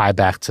 to tie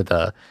back to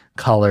the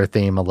color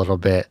theme a little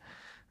bit.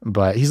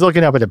 But he's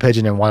looking up at a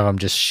pigeon and one of them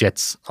just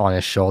shits on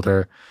his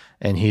shoulder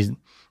and he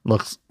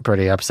looks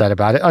pretty upset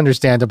about it,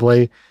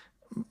 understandably.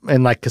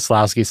 And like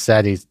Kieslowski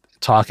said, he's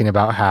talking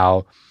about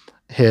how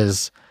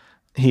his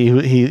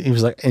he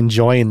was like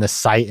enjoying the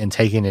sight and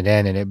taking it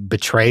in, and it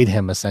betrayed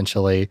him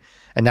essentially.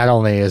 And not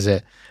only is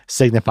it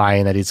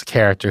signifying that he's a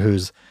character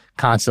who's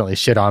constantly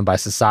shit on by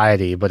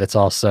society, but it's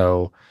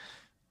also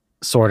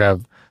sort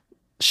of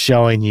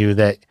showing you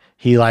that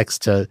he likes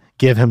to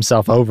give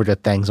himself over to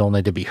things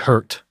only to be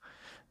hurt,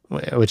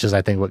 which is,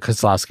 I think, what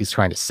Kieslowski's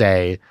trying to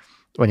say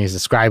when he's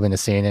describing the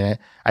scene. And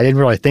I didn't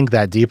really think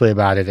that deeply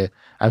about it.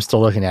 I'm still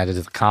looking at it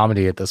as a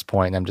comedy at this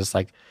point. And I'm just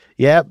like,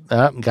 yep,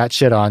 got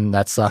shit on.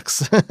 That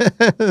sucks.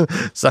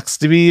 Sucks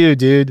to be you,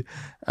 dude.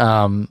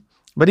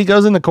 But he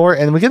goes in the court,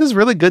 and we get this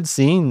really good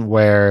scene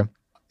where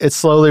it's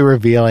slowly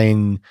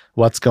revealing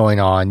what's going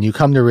on. You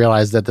come to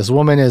realize that this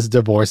woman is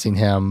divorcing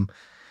him.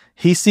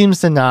 He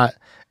seems to not.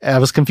 I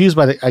was confused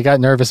I got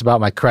nervous about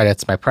my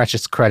credits, my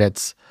precious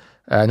credits,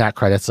 not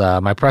credits,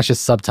 my precious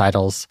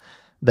subtitles.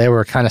 They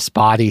were kind of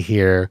spotty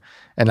here.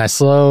 And I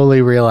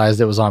slowly realized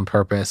it was on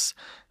purpose,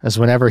 as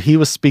whenever he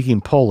was speaking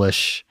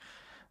Polish,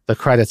 the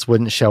credits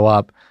wouldn't show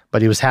up,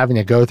 but he was having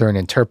to go through an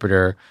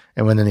interpreter.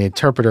 And when the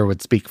interpreter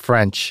would speak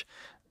French,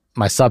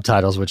 my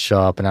subtitles would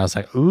show up. And I was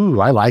like, ooh,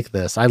 I like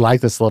this. I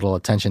like this little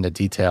attention to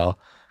detail,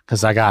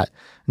 because I got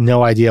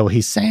no idea what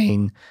he's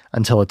saying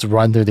until it's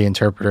run through the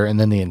interpreter. And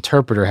then the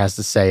interpreter has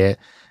to say it.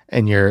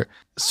 And you're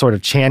sort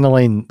of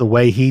channeling the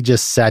way he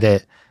just said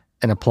it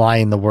and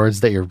applying the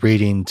words that you're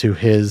reading to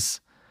his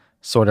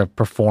sort of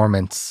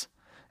performance.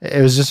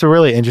 It was just a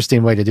really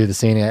interesting way to do the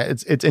scene.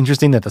 It's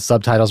interesting that the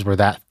subtitles were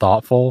that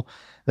thoughtful,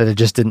 that it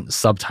just didn't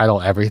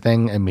subtitle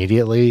everything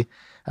immediately.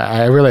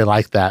 I really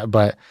like that.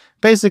 But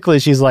basically,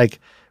 she's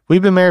like,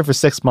 we've been married for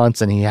 6 months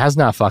and he has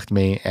not fucked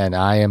me, and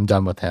I am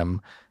done with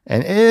him.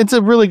 And it's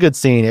a really good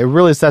scene. It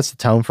really sets the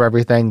tone for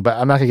everything, but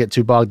I'm not going to get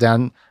too bogged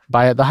down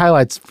by it. The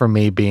highlights for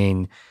me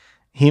being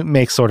he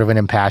makes sort of an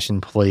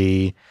impassioned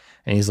plea,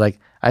 and he's like,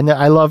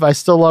 I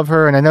still love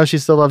her, and I know she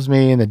still loves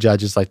me. And the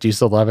judge is like, do you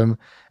still love him?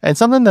 And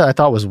something that I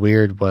thought was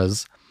weird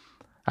was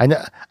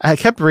I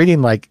kept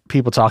reading like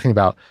people talking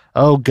about,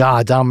 oh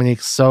God,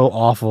 Dominique's so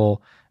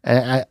awful.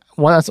 And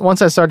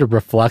once I started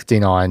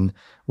reflecting on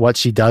what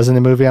she does in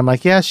the movie, I'm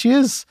like, yeah, she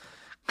is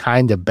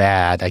kind of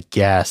bad, I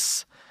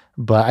guess.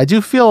 But I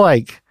do feel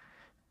like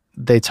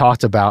they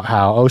talked about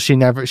how,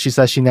 she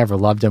says she never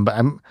loved him. But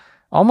I'm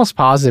almost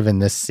positive in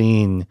this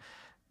scene,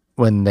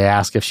 when they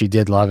ask if she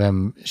did love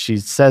him, she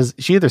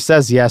either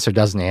says yes or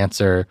doesn't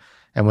answer.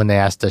 And when they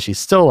ask, does she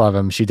still love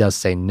him, she does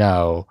say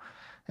no.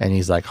 And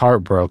he's like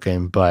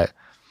heartbroken. But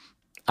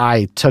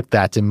I took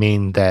that to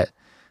mean that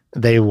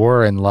they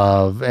were in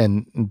love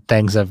and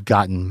things have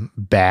gotten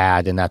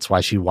bad, and that's why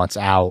she wants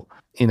out.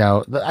 You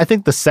know, I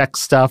think the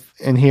sex stuff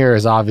in here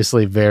is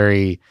obviously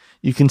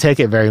you can take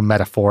it very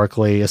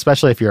metaphorically,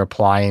 especially if you're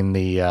applying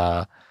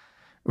the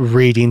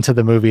reading to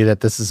the movie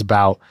that this is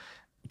about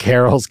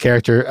Carol's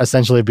character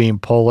essentially being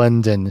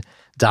Poland and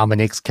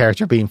Dominique's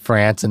character being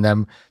France, and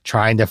them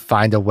trying to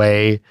find a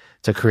way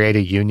to create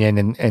a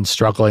union and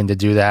struggling to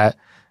do that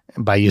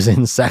by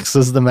using sex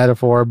as the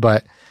metaphor.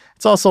 But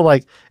it's also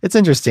like, it's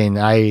interesting.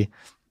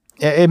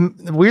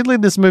 Weirdly,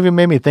 this movie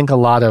made me think a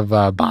lot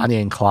of Bonnie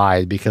and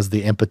Clyde, because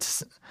the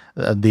impotence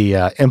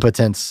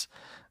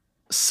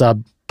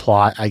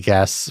subplot, I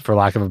guess, for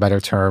lack of a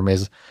better term,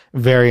 is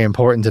very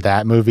important to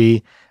that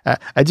movie.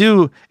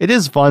 It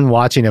is fun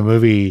watching a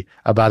movie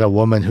about a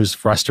woman who's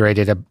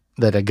frustrated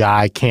that a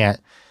guy can't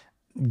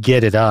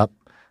get it up,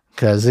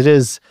 because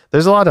there's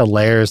a lot of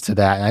layers to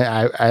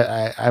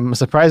that. I'm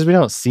surprised we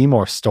don't see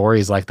more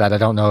stories like that. I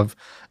don't know if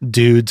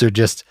dudes are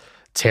just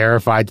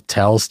terrified to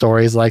tell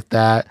stories like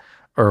that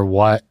or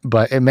what,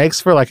 but it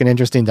makes for like an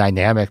interesting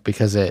dynamic,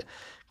 because it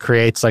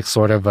creates like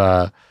sort of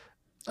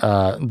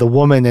the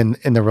woman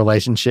in the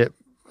relationship,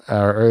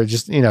 or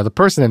just, you know, the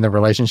person in the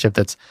relationship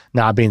that's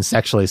not being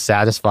sexually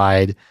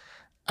satisfied.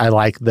 I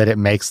like that it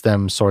makes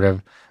them sort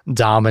of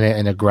dominant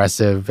and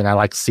aggressive. And I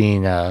like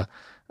seeing a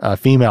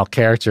female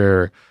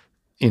character,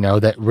 you know,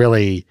 that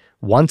really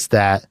wants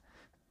that.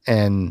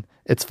 And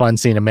it's fun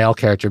seeing a male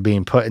character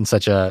being put in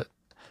such a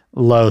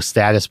low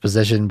status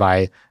position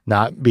by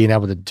not being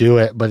able to do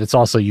it. But it's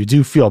also, you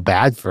do feel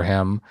bad for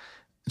him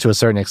to a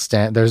certain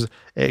extent.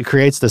 It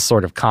creates this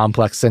sort of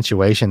complex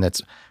situation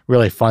that's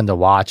really fun to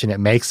watch, and it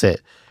makes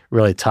it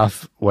really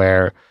tough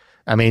where,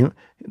 I mean,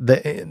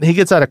 he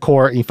gets out of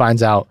court, he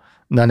finds out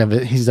he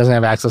doesn't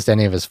have access to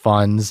any of his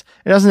funds.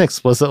 It doesn't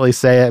explicitly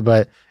say it,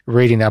 but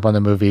reading up on the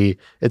movie,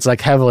 it's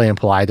like heavily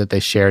implied that they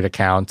shared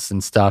accounts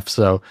and stuff.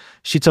 So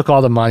she took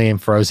all the money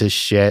and froze his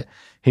shit.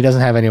 He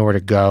doesn't have anywhere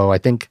to go. I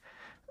think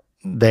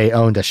they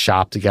owned a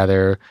shop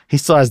together. He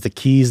still has the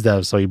keys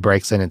though, so he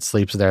breaks in and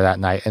sleeps there that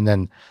night. And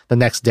then the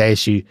next day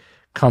she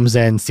comes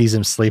in, sees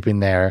him sleeping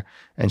there,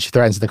 and she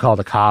threatens to call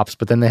the cops.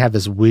 But then they have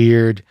this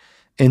weird,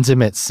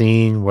 intimate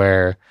scene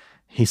where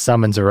he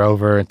summons her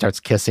over and starts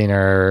kissing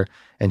her,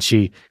 and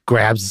she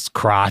grabs his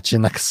crotch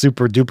in like a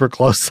super duper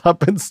close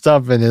up and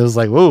stuff. And it was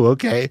like, whoa,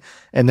 okay.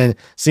 And then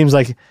seems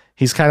like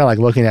he's kind of like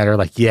looking at her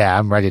like, yeah,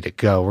 I'm ready to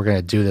go. We're going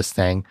to do this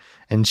thing.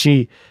 And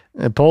she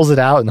pulls it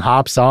out and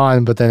hops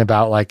on. But then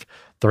about like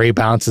 3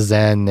 bounces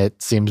in,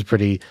 it seems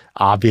pretty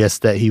obvious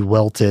that he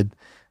wilted.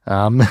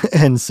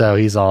 And so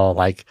he's all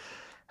like,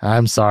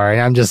 I'm sorry.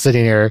 I'm just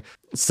sitting here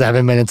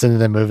 7 minutes into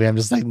the movie. I'm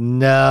just like,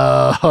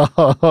 no.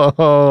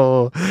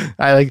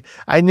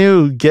 I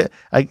knew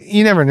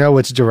you never know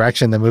which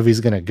direction the movie's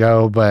gonna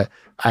go, but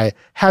I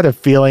had a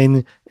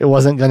feeling it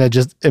wasn't gonna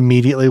just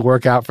immediately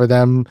work out for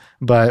them.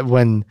 But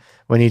when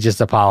he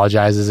just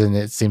apologizes and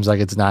it seems like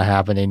it's not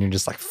happening, you're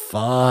just like,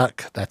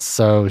 fuck, that's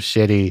so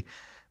shitty.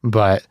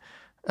 But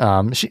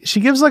she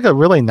gives like a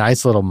really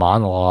nice little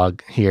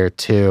monologue here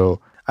too.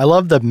 I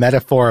love the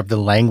metaphor of the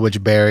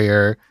language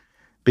barrier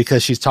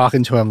because she's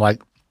talking to him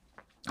like,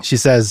 she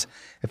says,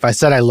 if I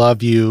said I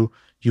love you,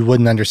 you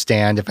wouldn't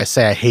understand. If I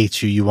say I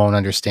hate you, you won't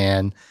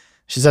understand.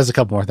 She says a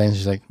couple more things.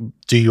 She's like,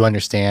 do you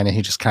understand? And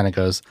he just kind of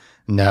goes,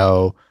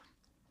 no,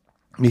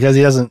 because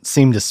he doesn't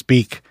seem to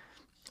speak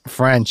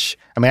French.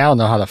 I mean, I don't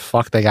know how the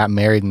fuck they got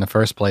married in the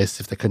first place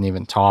if they couldn't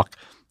even talk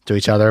to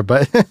each other.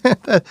 But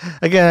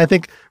again, I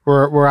think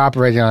we're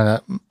operating on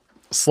a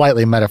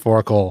slightly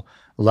metaphorical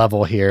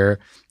level here.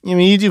 I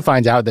mean, you do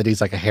find out that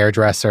he's like a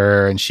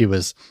hairdresser and she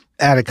was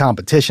at a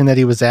competition that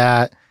he was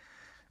at.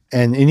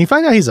 And you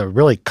find out he's a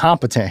really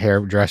competent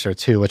hairdresser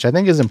too, which I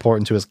think is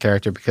important to his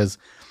character because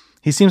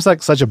he seems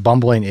like such a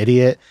bumbling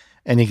idiot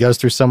and he goes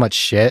through so much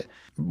shit.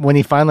 When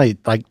he finally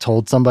like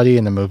told somebody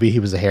in the movie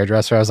he was a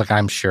hairdresser, I was like,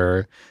 I'm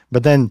sure.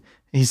 But then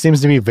he seems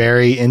to be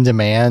very in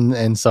demand.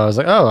 And so I was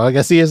like, oh, I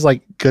guess he is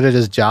like good at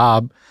his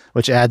job,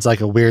 which adds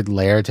like a weird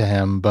layer to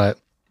him. But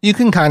you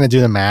can kind of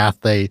do the math.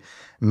 They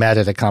met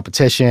at a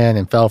competition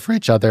and fell for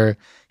each other.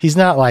 He's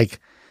not like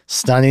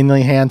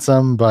stunningly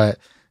handsome, but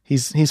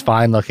he's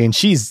fine looking.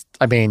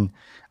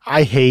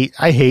 I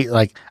hate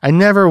like, I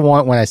never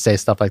want when I say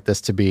stuff like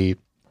this to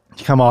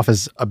come off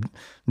as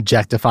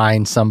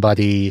objectifying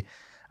somebody.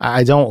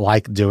 I don't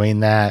like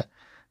doing that.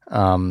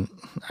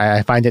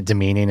 I find it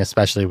demeaning,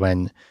 especially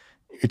when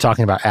you're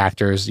talking about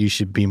actors. You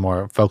should be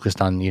more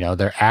focused on,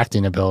 their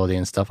acting ability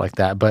and stuff like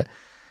that. But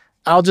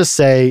I'll just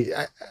say,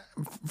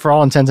 for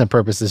all intents and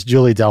purposes,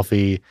 Julie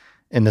Delpy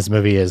in this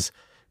movie is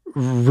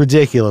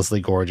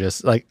ridiculously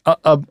gorgeous, like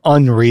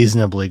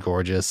unreasonably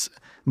gorgeous.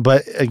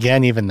 But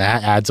again, even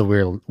that adds a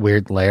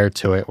weird layer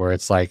to it where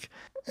it's like,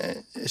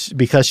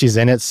 because she's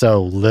in it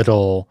so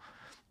little,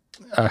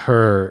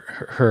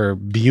 her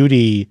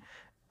beauty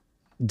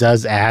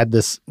does add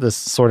this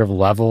sort of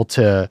level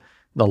to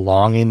the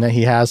longing that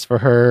he has for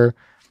her.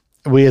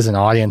 We as an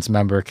audience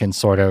member can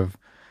sort of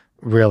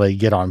really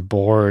get on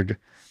board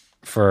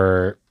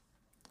for,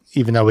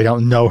 even though we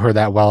don't know her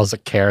that well as a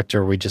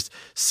character, we just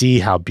see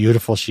how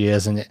beautiful she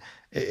is. And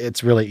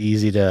it's really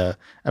easy to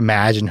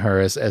imagine her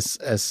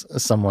as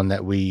someone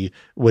that we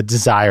would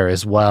desire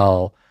as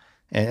well.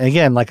 And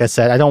again, like I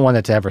said, I don't want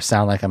it to ever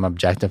sound like I'm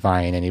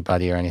objectifying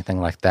anybody or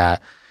anything like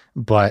that,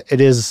 but it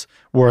is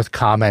worth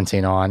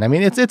commenting on. I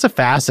mean, it's a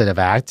facet of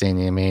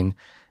acting. I mean,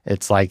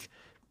 it's like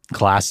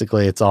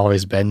classically it's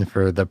always been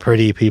for the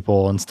pretty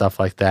people and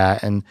stuff like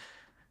that. And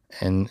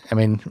I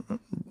mean,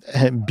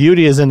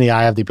 beauty is in the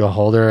eye of the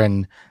beholder,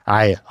 and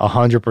I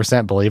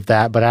 100% believe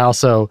that. But I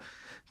also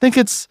think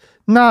it's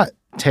not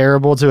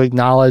terrible to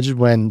acknowledge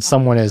when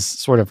someone is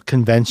sort of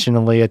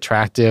conventionally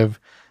attractive,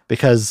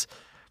 because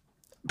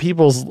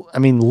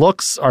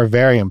looks are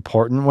very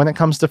important when it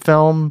comes to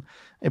film.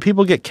 And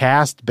people get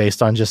cast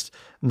based on just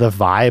the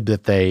vibe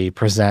that they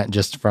present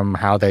just from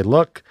how they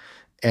look.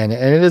 And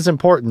it is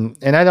important.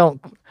 And I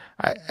don't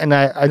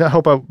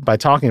hope by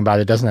talking about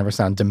it doesn't ever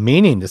sound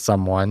demeaning to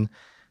someone,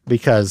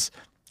 because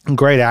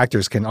great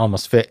actors can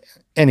almost fit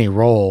any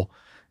role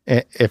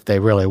if they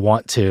really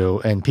want to.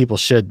 And people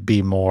should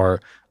be more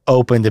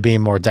open to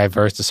being more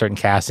diverse to certain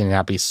casting and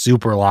not be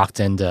super locked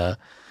into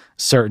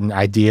certain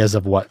ideas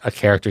of what a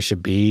character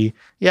should be.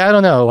 Yeah, I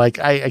don't know. Like,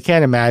 I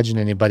can't imagine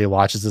anybody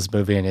watches this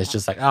movie and is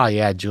just like, oh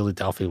yeah, Julie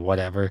Delpy,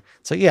 whatever.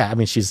 So yeah, I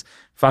mean, she's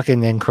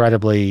fucking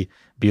incredibly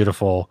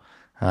beautiful.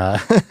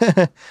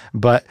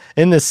 But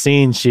in this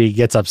scene, she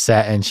gets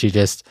upset and she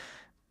just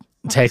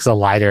takes a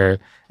lighter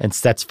and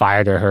sets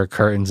fire to her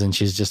curtains. And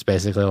she's just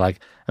basically like,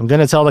 I'm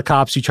going to tell the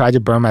cops you tried to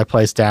burn my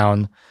place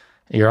down.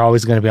 You're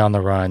always going to be on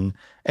the run.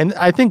 And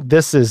I think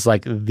this is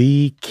like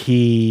the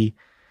key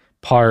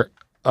part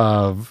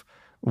of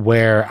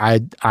where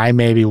I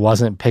maybe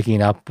wasn't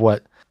picking up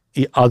what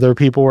the other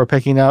people were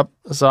picking up.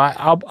 So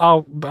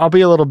I'll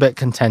be a little bit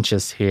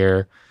contentious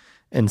here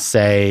and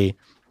say,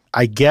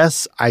 I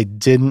guess I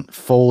didn't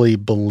fully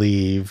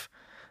believe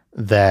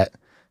that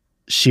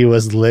she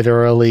was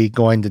literally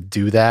going to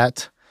do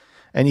that.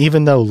 And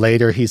even though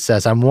later he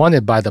says, I'm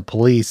wanted by the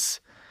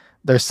police,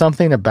 there's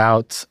something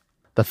about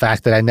the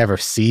fact that I never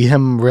see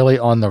him really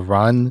on the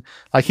run.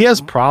 Like, he has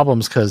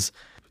problems because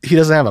he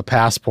doesn't have a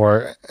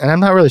passport, and I'm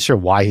not really sure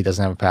why he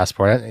doesn't have a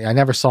passport. I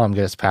never saw him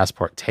get his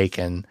passport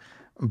taken,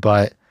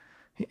 but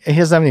he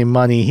doesn't have any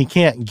money. He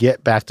can't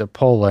get back to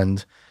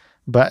Poland,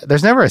 but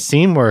there's never a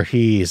scene where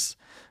he's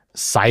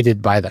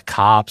cited by the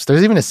cops.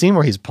 There's even a scene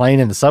where he's playing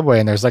in the subway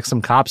and there's like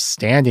some cops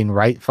standing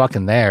right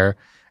fucking there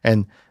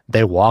and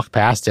they walk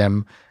past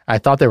him. I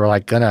thought they were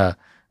like gonna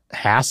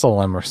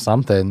hassle him or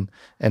something,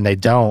 and they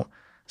don't.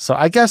 So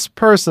I guess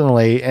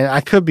personally, and I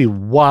could be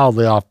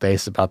wildly off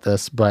base about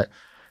this, but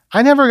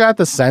I never got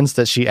the sense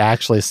that she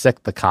actually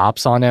sicked the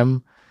cops on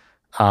him.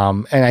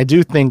 And I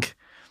do think,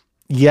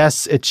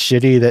 yes, it's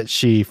shitty that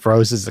she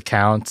froze his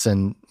accounts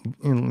and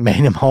made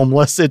him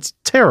homeless. It's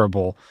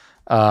terrible.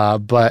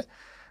 But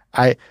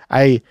I,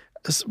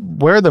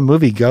 where the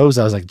movie goes,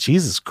 I was like,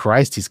 Jesus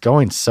Christ, he's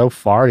going so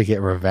far to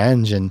get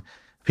revenge. And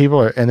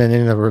and then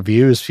in the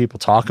reviews, people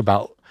talk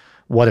about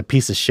what a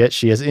piece of shit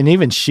she is. And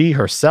even she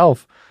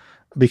herself,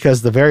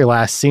 because the very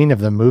last scene of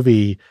the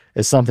movie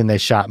is something they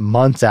shot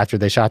months after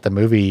they shot the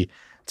movie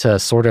to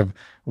sort of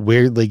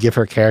weirdly give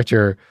her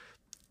character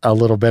a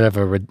little bit of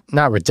a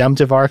not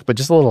redemptive arc, but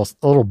just a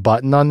little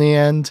button on the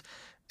end.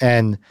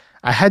 And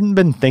I hadn't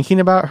been thinking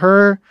about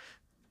her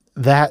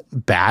that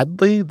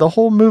badly the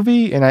whole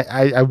movie. And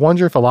I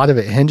wonder if a lot of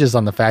it hinges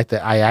on the fact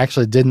that I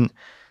actually didn't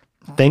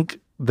think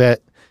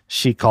that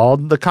she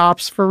called the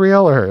cops for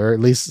real, or at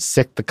least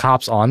sicked the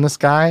cops on this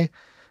guy.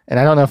 And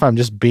I don't know if I'm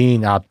just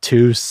being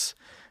obtuse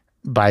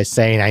by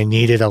saying I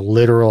needed a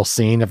literal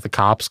scene of the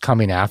cops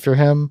coming after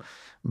him,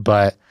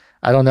 but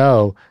I don't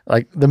know.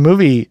 Like the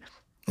movie,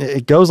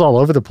 it goes all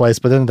over the place,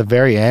 but then at the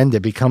very end,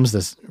 it becomes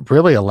this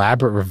really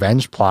elaborate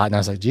revenge plot. And I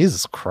was like,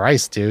 Jesus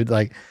Christ, dude.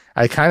 Like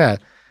I kind of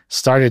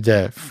started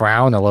to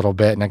frown a little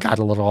bit and I got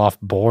a little off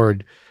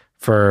board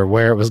for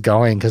where it was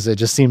going because it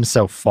just seems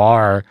so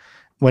far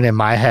when in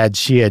my head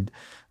she had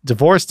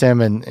divorced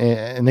him.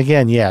 And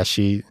again, yeah,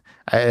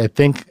 I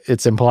think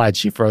it's implied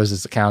she froze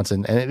his accounts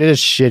and it is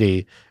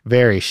shitty,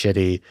 very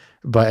shitty.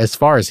 But as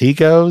far as he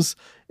goes,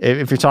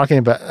 if you're talking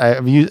about,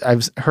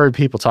 I've heard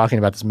people talking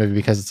about this movie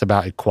because it's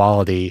about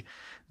equality.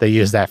 They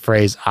use that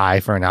phrase "eye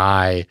for an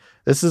eye."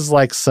 This is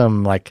like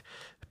some like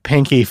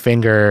pinky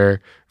finger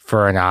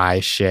for an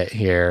eye shit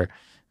here,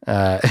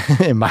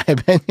 in my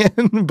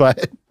opinion.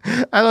 But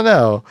I don't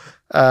know.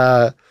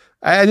 I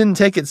didn't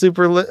take it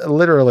super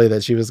literally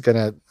that she was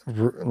gonna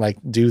like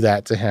do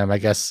that to him. I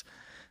guess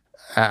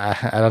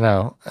I don't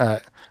know.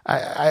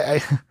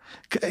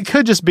 It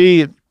could just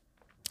be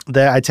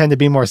that I tend to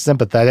be more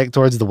sympathetic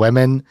towards the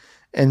women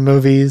in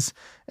movies.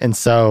 And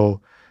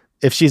so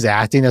if she's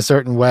acting a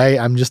certain way,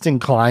 I'm just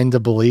inclined to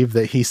believe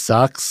that he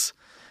sucks.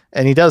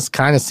 And he does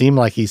kind of seem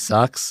like he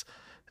sucks.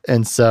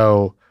 And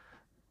so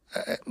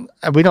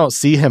we don't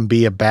see him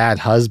be a bad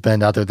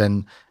husband other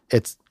than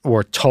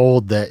we're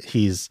told that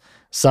he's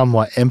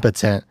somewhat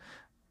impotent.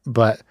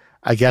 But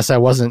I guess I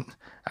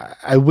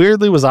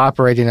weirdly was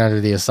operating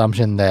under the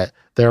assumption that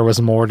there was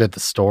more to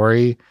the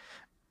story.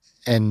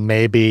 And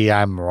maybe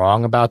I'm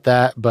wrong about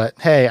that, but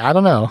hey, I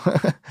don't know.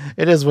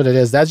 It is what it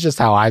is. That's just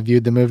how I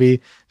viewed the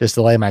movie, just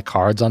to lay my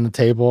cards on the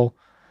table.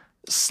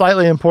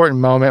 Slightly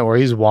important moment where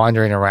he's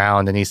wandering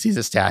around and he sees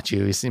a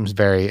statue. He seems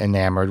very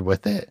enamored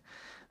with it.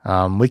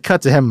 We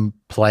cut to him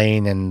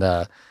playing in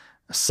the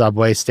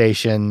subway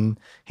station.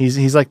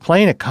 He's like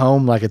playing a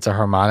comb like it's a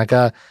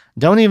harmonica.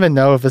 Don't even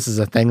know if this is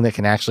a thing that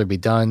can actually be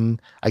done.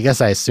 I guess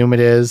I assume it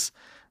is,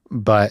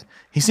 but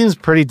he seems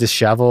pretty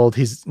disheveled.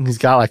 He's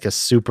got like a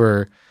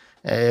super...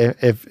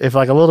 If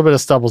like a little bit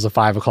of stubble's a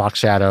 5 o'clock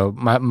shadow,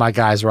 my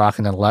guy's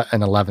rocking an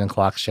 11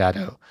 o'clock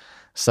shadow.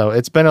 So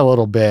it's been a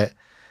little bit,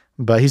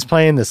 but he's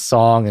playing this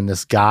song and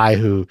this guy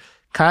who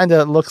kind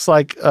of looks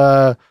like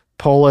a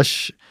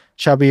Polish,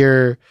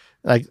 chubbier,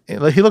 like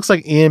he looks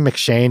like Ian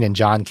McShane and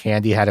John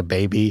Candy had a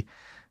baby.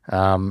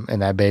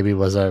 And that baby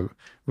was a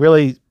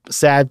really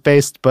sad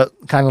faced, but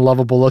kind of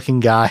lovable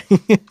looking guy.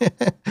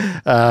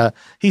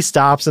 He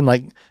stops and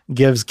like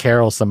gives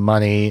Carol some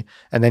money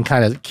and then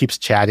kind of keeps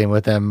chatting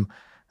with him.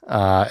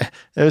 It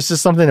was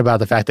just something about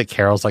the fact that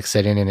Carol's like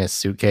sitting in his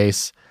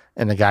suitcase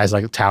and the guy's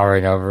like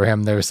towering over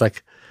him. There was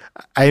like,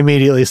 I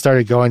immediately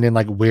started going in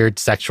like weird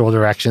sexual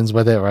directions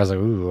with it where I was like,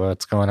 ooh,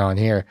 what's going on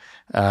here?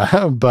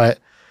 But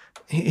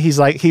he's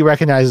like, he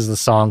recognizes the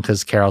song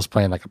because Carol's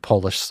playing like a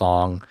Polish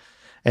song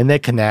and they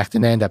connect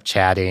and they end up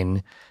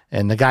chatting.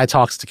 And the guy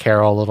talks to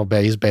Carol a little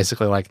bit. He's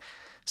basically like,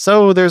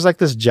 so there's like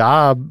this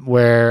job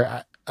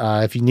where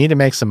if you need to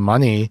make some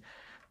money,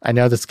 I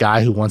know this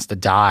guy who wants to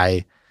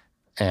die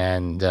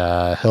and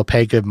he'll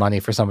pay good money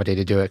for somebody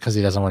to do it because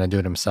he doesn't want to do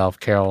it himself.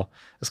 Carol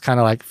is kind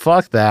of like,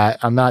 fuck that.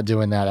 I'm not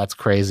doing that. That's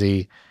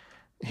crazy.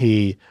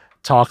 He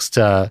talks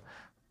to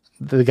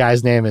the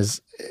guy's name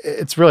it's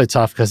really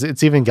tough because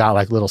it's even got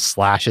like little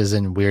slashes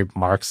and weird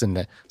marks in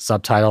the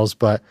subtitles,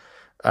 but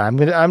I'm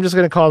just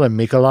gonna call him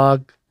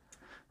Mikolaj.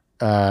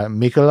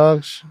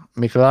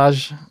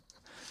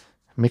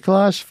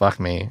 Mikolaj? Fuck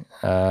me.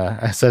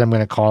 I said I'm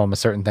going to call him a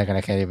certain thing and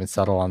I can't even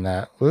settle on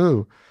that.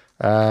 Woo.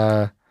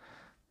 I'm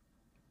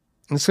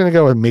just going to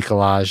go with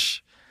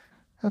Mikolaj.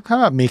 How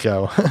about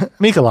Miko?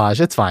 Mikolaj.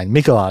 It's fine.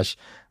 Mikolaj.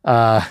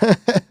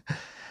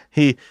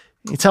 He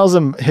tells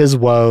him his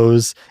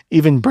woes,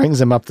 even brings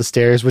him up the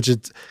stairs, which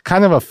is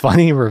kind of a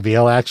funny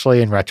reveal,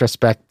 actually, in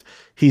retrospect.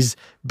 He's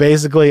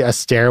basically a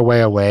stairway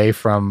away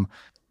from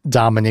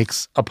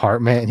Dominique's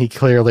apartment, and he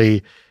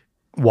clearly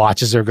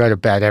watches her go to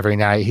bed every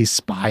night. He's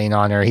spying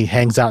on her. He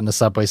hangs out in the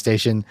subway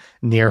station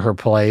near her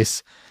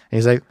place. And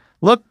he's like,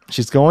 look,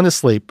 she's going to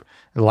sleep.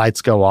 The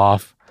lights go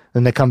off.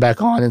 Then they come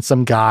back on and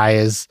some guy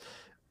is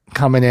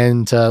coming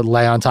in to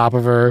lay on top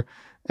of her.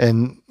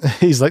 And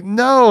he's like,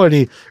 no. And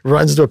he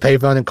runs to a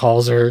payphone and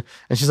calls her.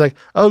 And she's like,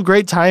 oh,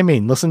 great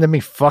timing. Listen to me.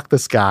 Fuck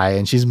this guy.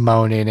 And she's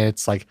moaning. And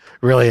it's like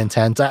really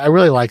intense. I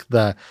really like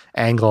the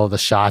angle of the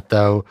shot,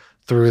 though,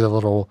 through the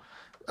little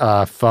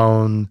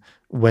phone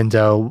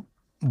window,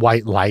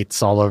 white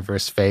lights all over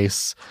his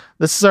face.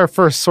 This is our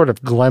first sort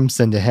of glimpse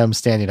into him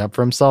standing up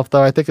for himself,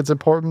 though. I think it's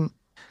important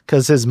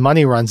because his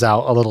money runs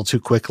out a little too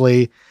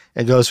quickly.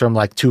 It goes from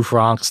like 2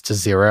 francs to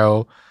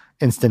 0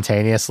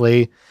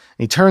 instantaneously.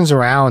 He turns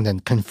around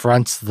and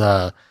confronts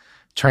the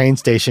train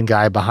station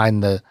guy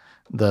behind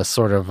the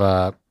sort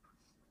of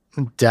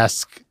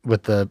desk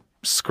with the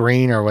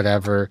screen or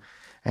whatever.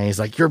 And he's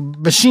like, your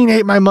machine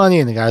ate my money.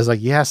 And the guy's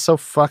like, yeah, so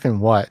fucking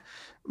what?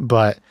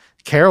 But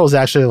Carol's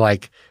actually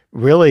like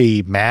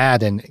really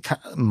mad and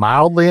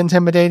mildly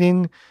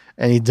intimidating.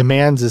 And he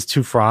demands his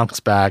 2 francs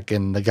back.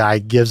 And the guy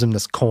gives him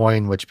this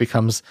coin, which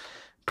becomes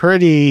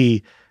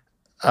pretty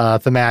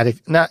thematic.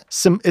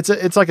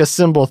 It's like a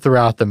symbol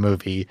throughout the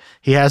movie.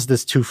 He has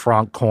this 2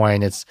 franc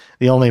coin. It's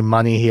the only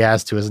money he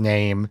has to his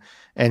name,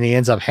 and he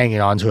ends up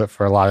hanging on to it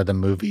for a lot of the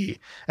movie.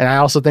 And I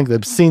also think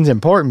the scene's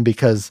important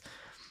because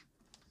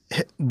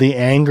the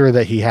anger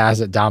that he has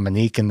at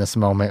Dominique in this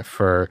moment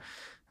for,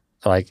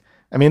 like,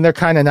 I mean, they're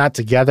kind of not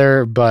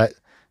together, but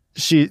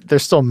they're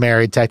still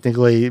married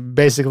technically.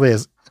 Basically,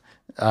 is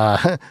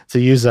to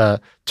use a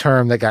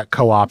term that got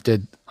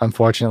co-opted,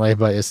 unfortunately,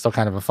 but it's still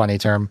kind of a funny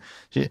term.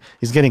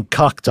 He's getting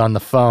cucked on the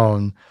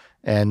phone,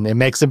 and it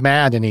makes him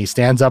mad, and he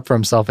stands up for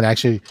himself and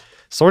actually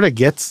sort of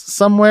gets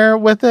somewhere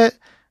with it,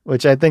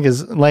 which I think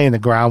is laying the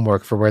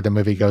groundwork for where the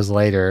movie goes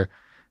later.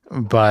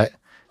 But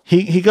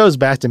he goes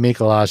back to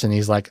Mikołaj, and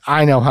he's like,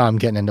 I know how I'm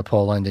getting into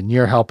Poland, and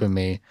you're helping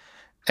me.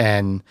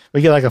 And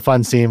we get like a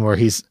fun scene where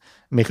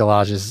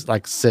Mikołaj is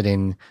like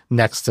sitting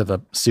next to the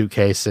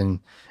suitcase, and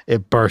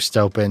it bursts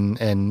open,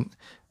 and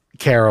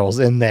Carol's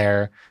in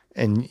there.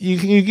 And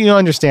you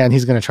understand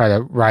he's going to try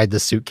to ride the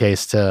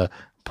suitcase to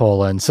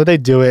Poland. So they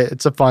do it.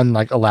 It's a fun,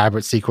 like,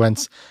 elaborate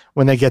sequence.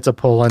 When they get to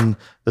Poland,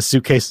 the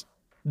suitcase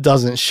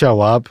doesn't show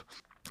up.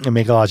 And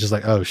Mikołaj is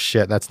like, oh,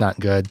 shit, that's not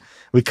good.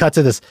 We cut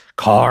to this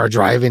car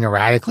driving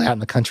erratically out in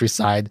the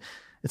countryside.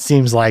 It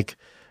seems like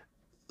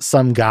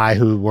some guy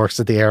who works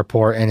at the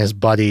airport and his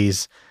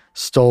buddies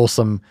stole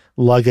some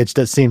luggage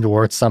that seemed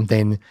worth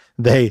something.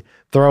 They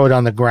throw it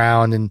on the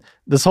ground, and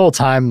this whole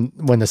time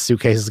when the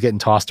suitcase is getting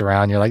tossed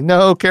around, you're like,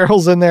 no,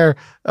 Carol's in there.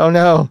 Oh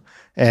no.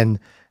 And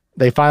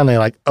they finally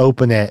like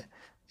open it,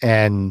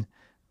 and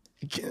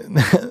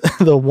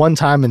the one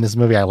time in this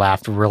movie I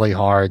laughed really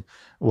hard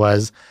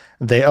was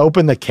they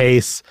open the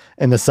case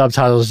and the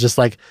subtitle is just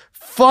like,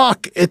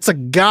 fuck, it's a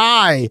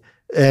guy.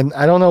 And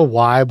I don't know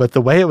why, but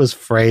the way it was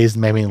phrased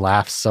made me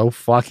laugh so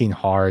fucking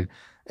hard.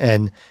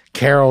 And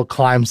Carol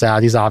climbs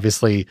out. He's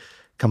obviously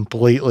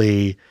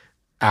completely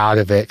out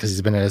of it because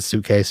he's been in his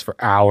suitcase for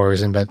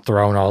hours and been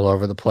thrown all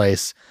over the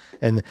place.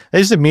 And they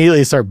just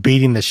immediately start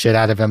beating the shit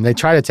out of him. They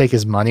try to take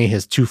his money,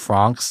 his 2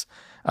 francs,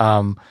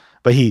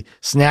 but he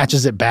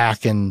snatches it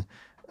back and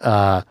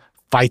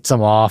fights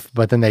them off.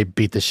 But then they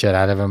beat the shit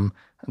out of him.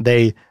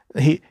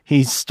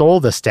 He stole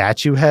the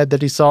statue head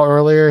that he saw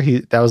earlier.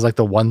 That was like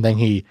the one thing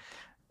he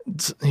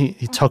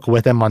took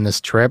with him on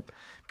this trip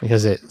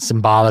because it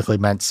symbolically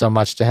meant so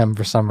much to him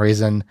for some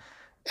reason.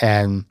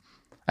 And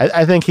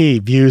I think he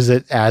views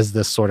it as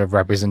this sort of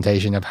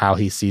representation of how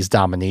he sees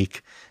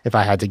Dominique, if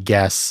I had to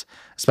guess,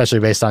 especially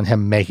based on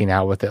him making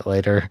out with it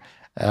later.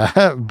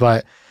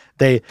 But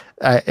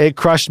it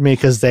crushed me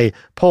because they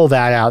pull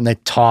that out and they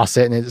toss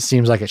it, and it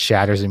seems like it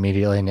shatters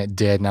immediately, and it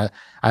did. And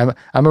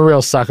I'm a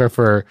real sucker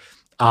for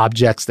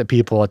objects that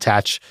people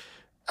attach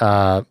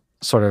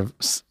sort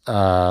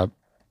of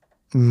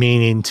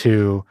meaning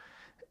to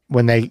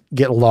when they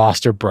get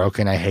lost or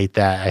broken. I hate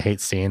that. I hate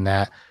seeing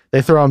that.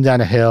 They throw him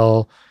down a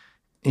hill.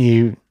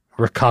 He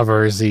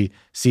recovers. He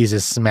sees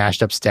his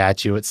smashed up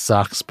statue. It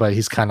sucks, but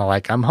he's kind of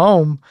like, I'm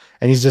home.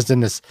 And he's just in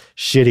this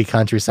shitty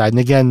countryside. And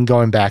again,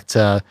 going back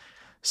to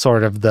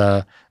sort of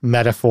the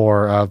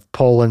metaphor of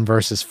Poland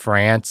versus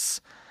France,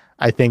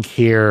 I think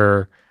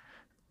here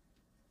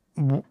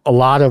a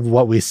lot of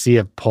what we see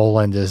of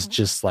Poland is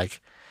just like,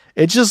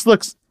 it just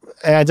looks,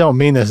 and I don't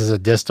mean this as a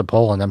diss to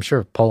Poland. I'm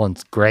sure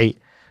Poland's great,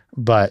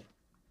 but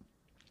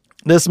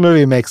this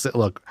movie makes it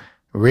look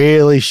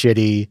really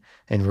shitty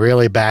and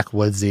really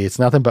backwoodsy. It's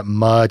nothing but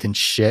mud and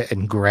shit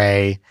and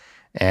gray,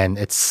 and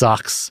it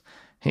sucks.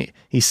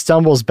 He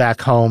stumbles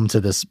back home to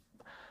this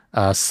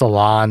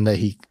salon that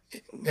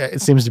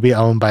it seems to be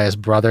owned by his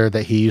brother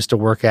that he used to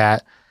work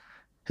at.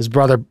 His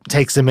brother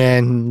takes him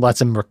in, lets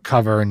him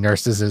recover, and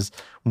nurses his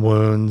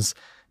wounds.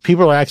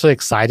 People are actually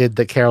excited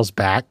that Carol's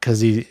back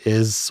because he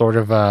is sort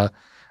of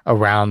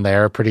around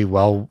there, pretty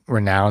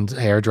well-renowned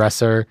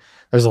hairdresser.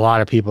 There's a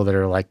lot of people that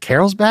are like,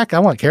 Carol's back? I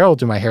want Carol to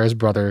do my hair. His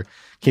brother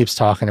keeps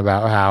talking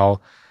about how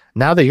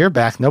now that you're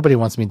back, nobody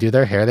wants me to do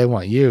their hair. They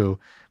want you,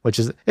 which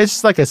is, it's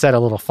just, like I said, a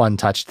little fun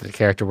touch to the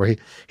character where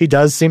he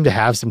does seem to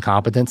have some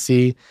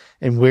competency.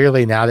 And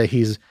weirdly, now that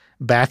he's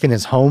back in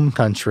his home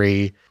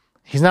country,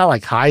 he's not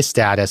like high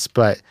status,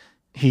 but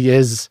he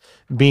is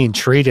being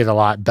treated a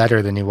lot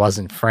better than he was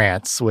in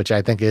France, which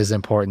I think is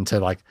important to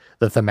like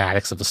the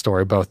thematics of the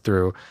story, both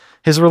through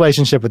his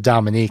relationship with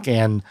Dominique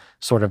and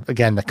sort of,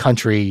 again, the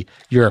country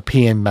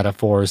European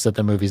metaphors that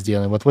the movie's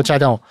dealing with, which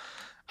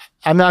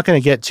I'm not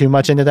going to get too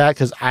much into that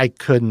because I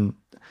couldn't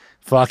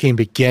fucking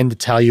begin to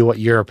tell you what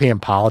European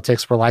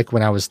politics were like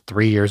when I was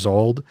 3 years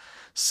old.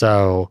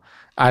 So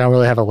I don't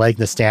really have a leg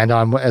to stand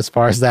on as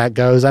far as that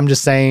goes. I'm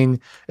just saying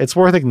it's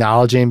worth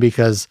acknowledging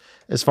because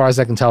as far as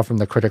I can tell from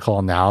the critical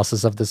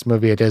analysis of this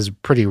movie, it is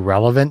pretty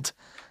relevant.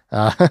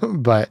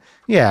 But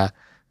yeah,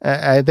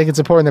 I think it's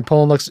important that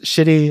Poland looks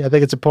shitty. I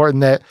think it's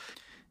important that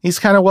he's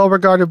kind of well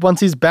regarded once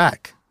he's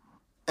back.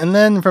 And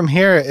then from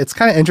here, it's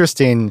kind of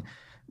interesting.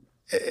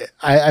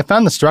 I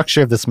found the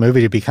structure of this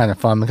movie to be kind of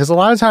fun because a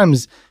lot of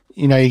times,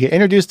 you know, you get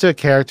introduced to a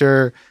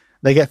character,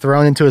 they get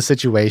thrown into a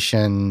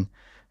situation,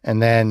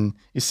 and then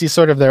you see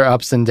sort of their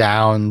ups and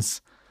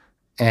downs.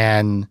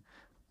 And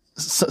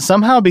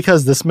somehow,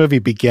 because this movie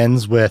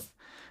begins with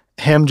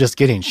him just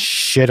getting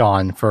shit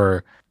on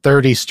for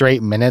 30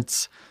 straight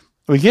minutes,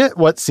 we get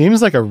what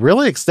seems like a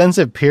really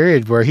extensive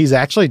period where he's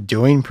actually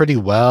doing pretty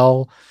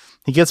well.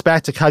 He gets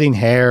back to cutting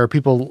hair.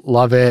 People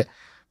love it.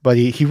 But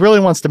he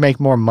really wants to make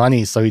more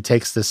money, so he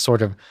takes this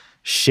sort of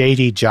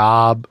shady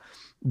job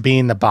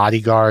being the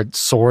bodyguard,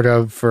 sort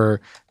of,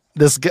 for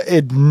this guy.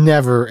 It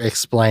never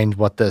explained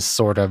what this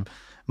sort of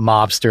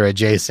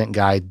mobster-adjacent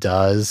guy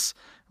does,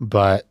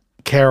 but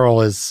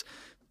Carol is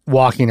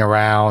walking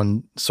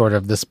around sort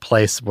of this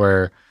place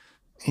where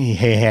he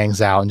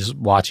hangs out and just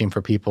watching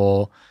for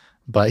people.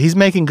 But he's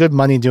making good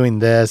money doing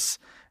this,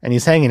 and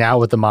he's hanging out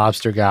with the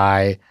mobster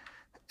guy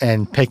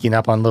and picking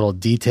up on little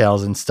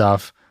details and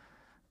stuff.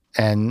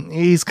 And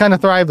he's kind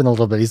of thriving a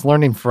little bit. He's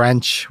learning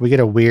French. We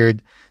get a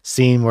weird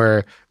scene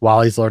where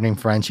while he's learning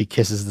French, he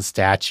kisses the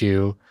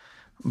statue.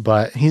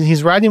 But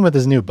he's riding with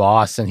his new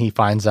boss, and he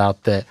finds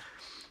out that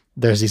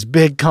there's these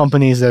big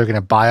companies that are going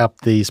to buy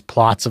up these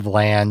plots of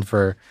land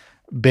for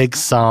big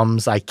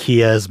sums.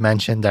 IKEA is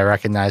mentioned. I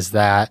recognize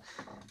that.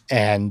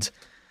 And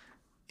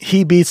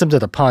he beats him to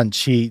the punch.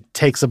 He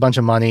takes a bunch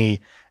of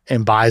money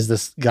and buys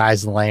this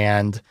guy's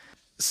land.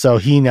 So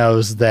he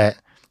knows that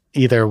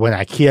either when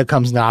IKEA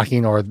comes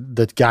knocking or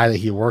the guy that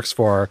he works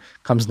for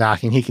comes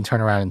knocking, he can turn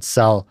around and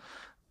sell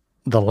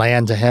the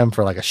land to him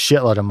for like a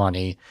shitload of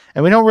money.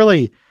 And we don't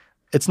really,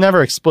 it's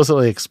never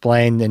explicitly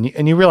explained.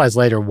 And you realize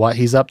later what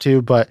he's up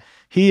to, but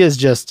he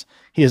is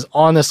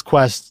on this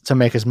quest to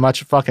make as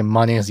much fucking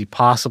money as he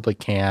possibly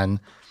can.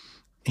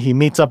 He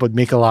meets up with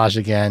Mikolaj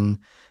again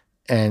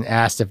and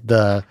asked if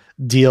the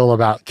deal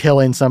about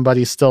killing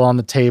somebody is still on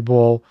the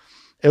table.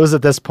 It was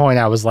at this point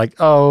I was like,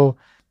 oh,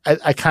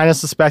 I kind of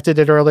suspected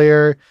it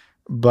earlier,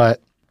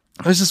 but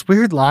there's this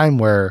weird line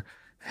where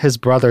his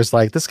brother's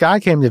like, this guy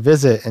came to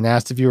visit and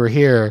asked if you were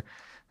here.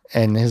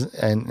 And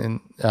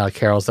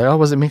Carol's like, oh,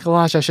 was it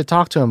Mikolaj? I should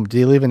talk to him. Did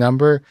he leave a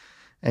number?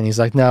 And he's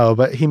like, no,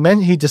 but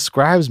he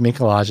describes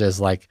Mikolaj as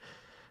like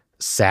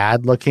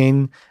sad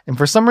looking. And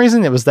for some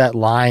reason, it was that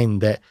line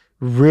that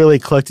really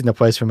clicked into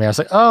place for me. I was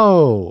like,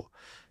 oh,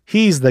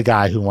 he's the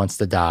guy who wants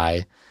to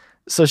die.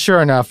 So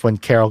sure enough, when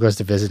Carol goes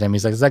to visit him,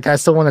 he's like, does that guy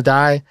still want to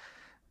die?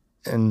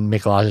 And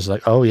Mikolaj is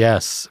like, oh,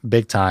 yes,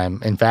 big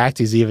time. In fact,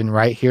 he's even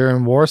right here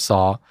in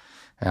Warsaw.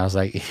 And I was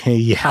like,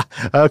 yeah,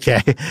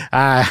 okay,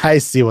 I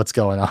see what's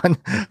going on.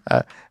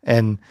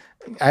 And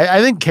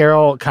I think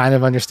Carol kind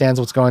of understands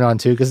what's going on,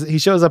 too, because he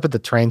shows up at the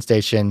train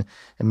station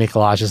and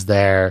Mikolaj is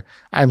there.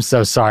 I'm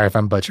so sorry if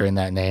I'm butchering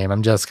that name.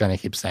 I'm just going to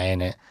keep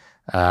saying it.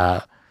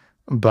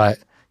 But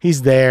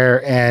he's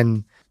there,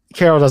 and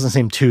Carol doesn't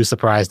seem too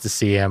surprised to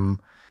see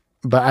him.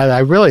 But I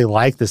really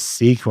like this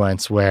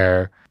sequence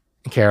where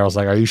Carol's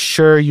like, are you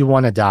sure you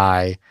want to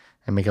die?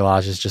 And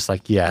Mikolaj is just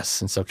like,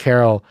 yes. And so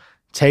Carol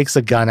takes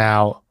a gun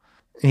out.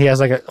 He has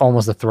like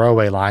almost a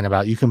throwaway line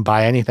about you can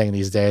buy anything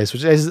these days,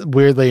 which is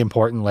weirdly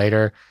important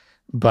later.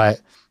 But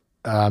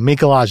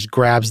Mikolaj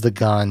grabs the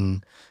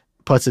gun,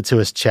 puts it to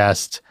his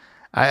chest.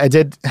 I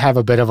did have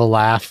a bit of a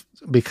laugh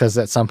because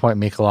at some point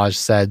Mikolaj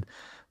said,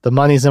 the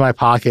money's in my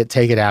pocket,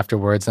 take it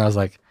afterwards. And I was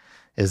like,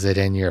 is it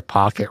in your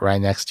pocket right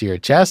next to your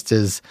chest?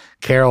 Is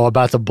Carol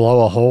about to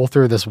blow a hole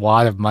through this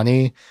wad of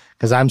money?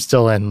 Because I'm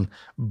still in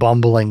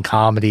bumbling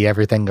comedy,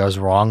 everything goes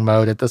wrong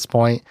mode at this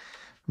point.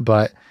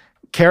 But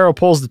Carol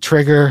pulls the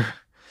trigger.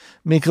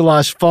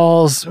 Mikolaj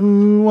falls.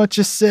 Ooh, what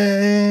you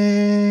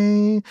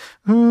say?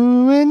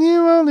 Ooh, when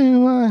you only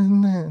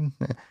want.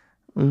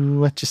 Ooh,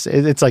 what you say?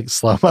 It's like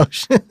slow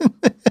motion.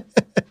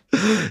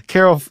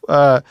 Carol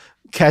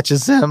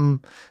catches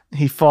him.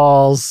 He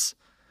falls.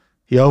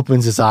 He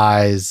opens his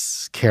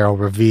eyes. Carol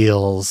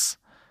reveals.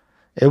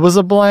 It was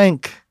a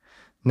blank.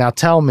 Now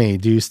tell me,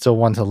 do you still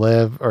want to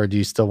live or do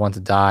you still want to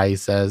die? He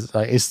says,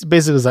 like, it's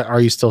basically like,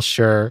 are you still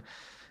sure?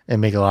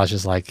 And Mikolaj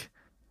is like,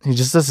 he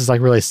just does this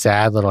like really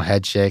sad little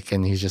head shake.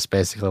 And he's just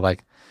basically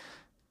like,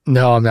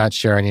 no, I'm not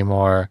sure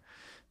anymore.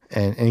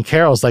 And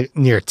Carol's like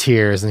near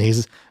tears. And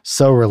he's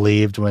so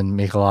relieved when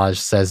Mikolaj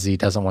says he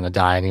doesn't want to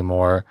die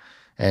anymore.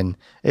 And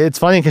it's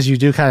funny because you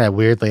do kind of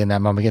weirdly in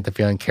that moment get the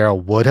feeling Carol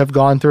would have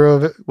gone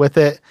through with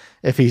it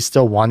if he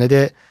still wanted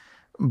it.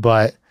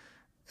 But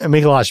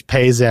Mikolas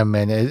pays him,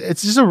 and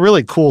it's just a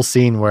really cool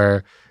scene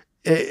where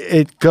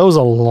it goes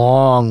a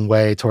long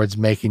way towards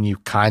making you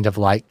kind of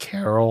like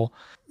Carol,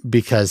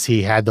 because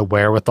he had the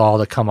wherewithal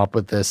to come up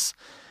with this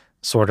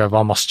sort of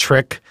almost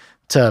trick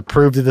to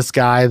prove to this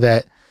guy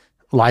that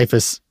life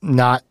is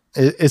not,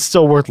 it's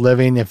still worth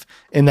living. If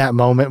in that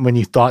moment when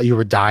you thought you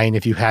were dying,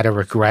 if you had a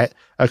regret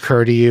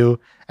occur to you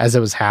as it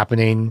was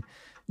happening,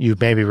 you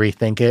maybe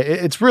rethink it.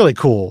 It's really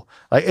cool.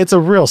 Like, it's a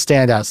real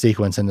standout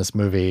sequence in this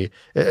movie.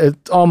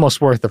 It's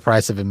almost worth the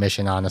price of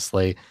admission,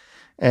 honestly.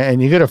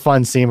 And you get a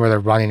fun scene where they're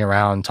running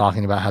around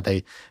talking about how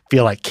they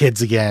feel like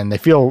kids again. They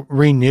feel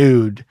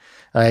renewed.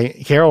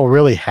 Carol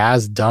really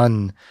has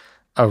done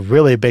a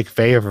really big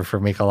favor for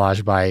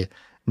Mikolas by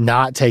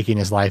not taking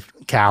his life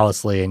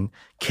callously and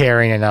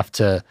caring enough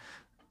to,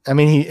 I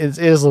mean, it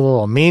is a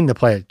little mean to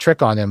play a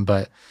trick on him,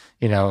 but,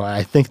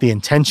 I think the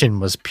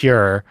intention was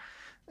pure.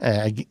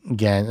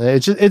 Again,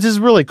 it's just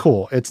really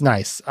cool. It's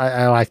nice.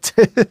 I liked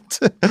it.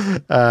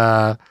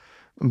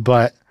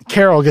 But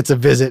Carol gets a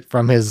visit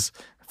from his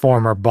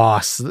former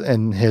boss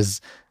and his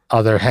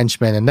other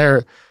henchmen, and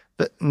they're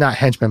not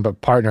henchmen,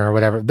 but partner or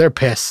whatever. They're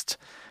pissed.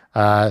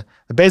 They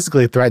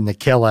basically threaten to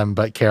kill him,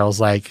 but Carol's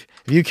like,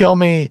 if you kill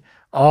me,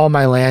 all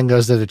my land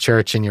goes to the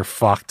church and you're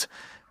fucked.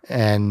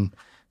 And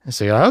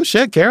so you're like, oh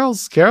shit,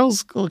 Carol's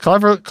a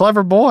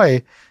clever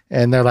boy.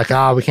 And they're like,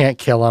 we can't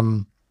kill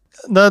him.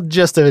 The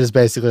gist of it is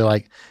basically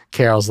like,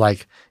 Carol's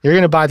like, you're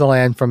going to buy the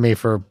land from me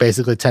for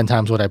basically 10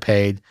 times what I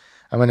paid.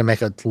 I'm going to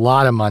make a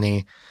lot of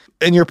money.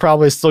 And you're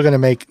probably still going to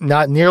make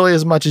not nearly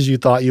as much as you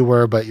thought you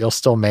were, but you'll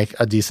still make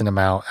a decent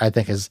amount, I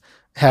think is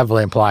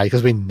heavily implied,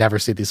 because we never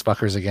see these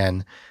fuckers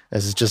again.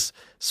 This is just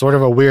sort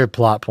of a weird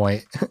plot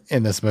point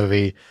in this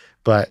movie.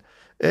 But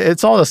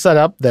it's all to set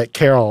up that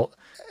Carol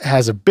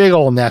has a big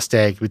old nest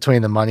egg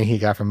between the money he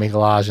got from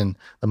Mikolas and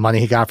the money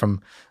he got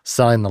from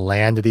selling the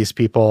land to these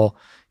people.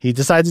 He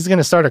decides he's going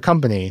to start a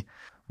company.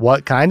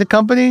 What kind of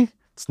company?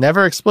 It's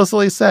never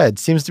explicitly said.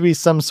 Seems to be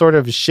some sort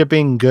of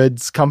shipping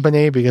goods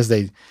company, because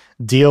they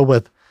deal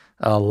with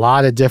a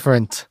lot of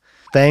different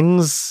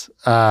things.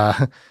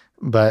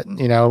 But,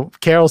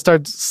 Carol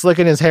starts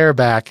slicking his hair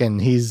back, and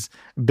he's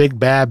a big,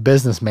 bad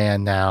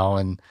businessman now.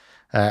 And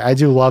I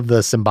do love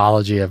the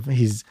symbology of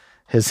his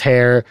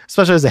hair,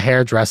 especially as a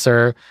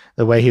hairdresser.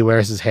 The way he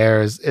wears his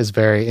hair is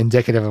very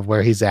indicative of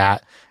where he's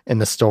at in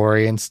the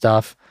story and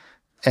stuff.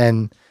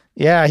 And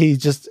yeah,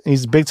 he's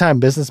a big time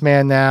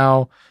businessman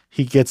now.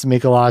 He gets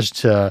Mikolas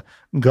to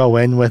go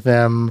in with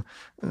him.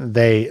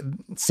 They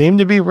seem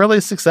to be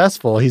really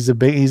successful. He's a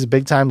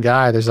big time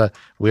guy. There's a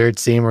weird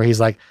scene where he's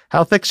like,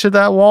 how thick should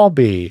that wall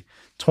be?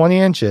 20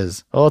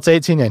 inches. Well, it's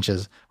 18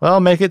 inches.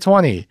 Well, make it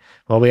 20.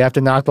 Well, we have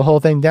to knock the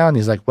whole thing down.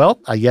 He's like, well,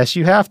 I guess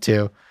you have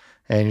to.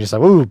 And you're just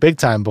like, ooh, big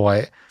time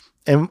boy.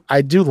 And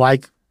I do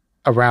like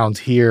around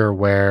here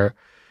where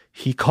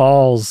he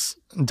calls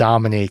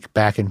Dominique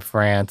back in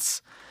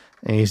France,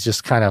 and he's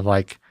just kind of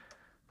like,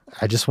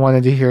 I just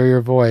wanted to hear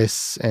your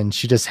voice. And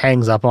she just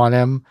hangs up on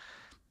him.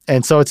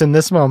 And so it's in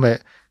this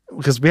moment,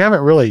 because we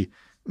haven't really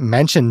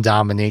mentioned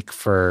Dominique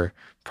for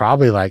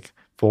probably like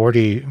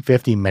 40,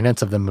 50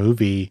 minutes of the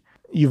movie.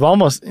 You've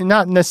almost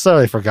not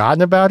necessarily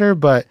forgotten about her,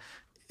 but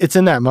it's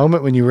in that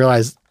moment when you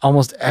realize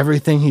almost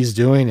everything he's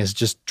doing is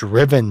just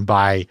driven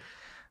by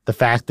the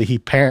fact that he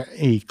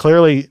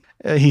clearly,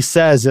 he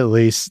says at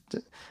least,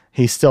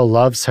 he still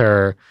loves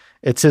her.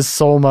 It's his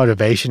sole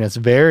motivation. It's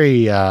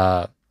very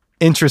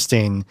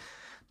interesting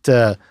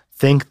to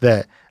think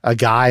that a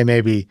guy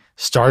maybe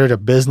started a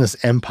business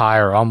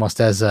empire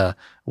almost as a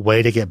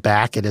way to get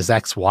back at his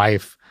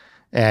ex-wife.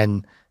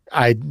 And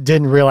I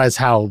didn't realize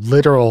how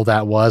literal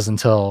that was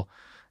until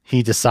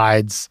he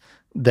decides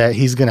that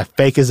he's going to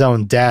fake his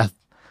own death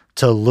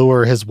to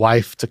lure his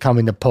wife to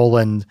coming to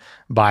Poland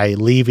by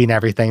leaving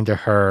everything to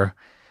her.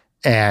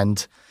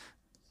 And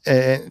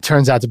it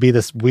turns out to be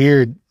this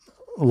weird,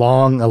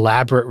 long,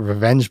 elaborate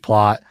revenge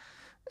plot.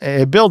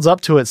 It builds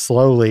up to it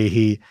slowly.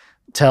 He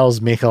tells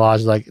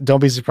Mikolas, like,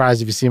 don't be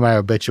surprised if you see my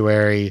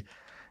obituary.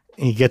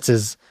 He gets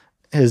his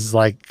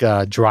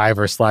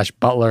driver /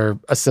 butler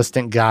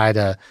assistant guy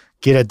to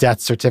get a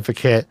death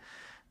certificate.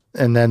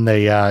 And then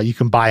the you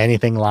can buy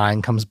anything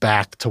line comes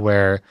back to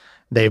where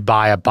they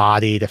buy a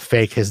body to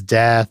fake his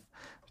death,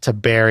 to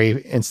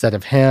bury instead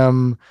of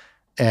him.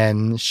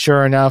 And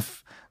sure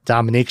enough,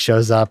 Dominique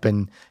shows up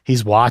and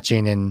he's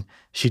watching, and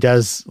she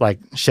does like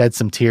shed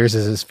some tears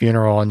at his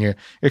funeral. And you're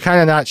kind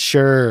of not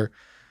sure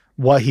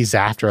what he's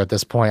after at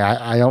this point.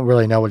 I don't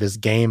really know what his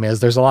game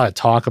is. There's a lot of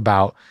talk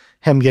about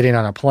him getting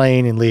on a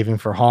plane and leaving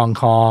for Hong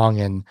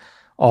Kong and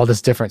all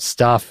this different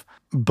stuff.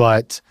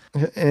 But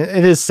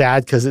it is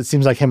sad because it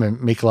seems like him and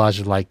Mikolas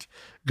are like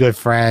good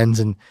friends,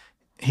 and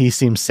he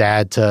seems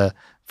sad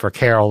for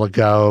Carol to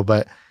go.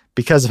 But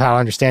because of how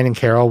understanding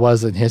Carol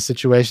was in his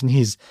situation,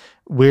 he's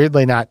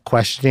weirdly not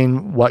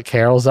questioning what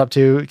Carol's up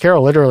to.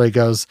 Carol literally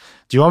goes,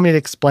 do you want me to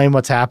explain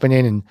what's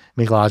happening? And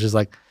Mikolas is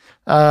like,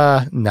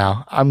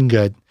 no, I'm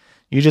good.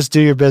 you just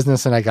do your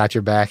business and I got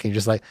your back. And you're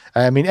just like,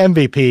 I mean,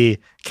 MVP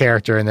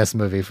character in this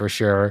movie for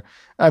sure.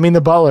 I mean,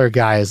 the butler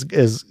guy is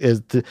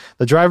the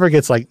driver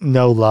gets like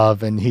no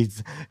love, and he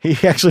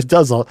actually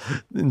does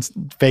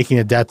faking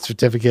a death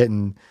certificate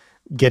and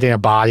getting a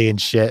body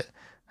and shit.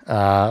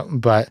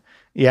 But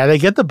yeah, they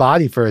get the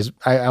body for his.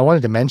 I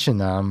wanted to mention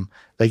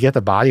they get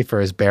the body for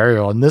his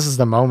burial, and this is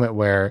the moment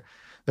where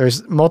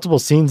there's multiple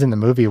scenes in the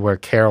movie where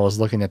Carol is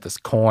looking at this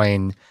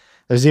coin.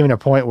 There's even a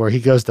point where he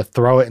goes to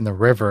throw it in the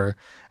river,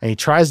 and he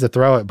tries to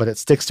throw it, but it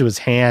sticks to his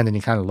hand, and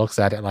he kind of looks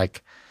at it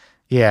like,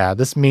 yeah,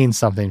 this means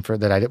something for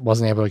that. I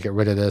wasn't able to get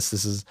rid of this.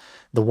 This is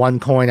the one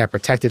coin I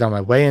protected on my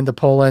way into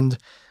Poland.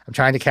 I'm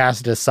trying to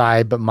cast it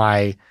aside, but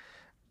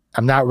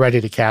I'm not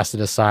ready to cast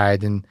it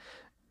aside. And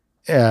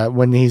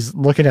when he's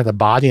looking at the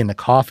body in the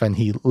coffin,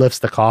 he lifts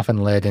the coffin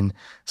lid and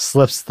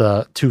slips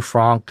the 2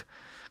 franc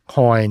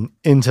coin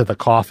into the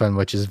coffin,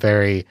 which is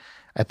very,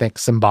 I think,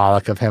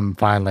 symbolic of him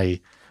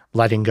finally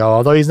letting go.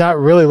 Although he's not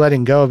really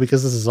letting go,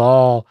 because this is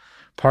all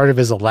part of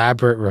his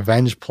elaborate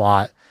revenge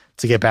plot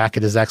to get back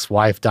at his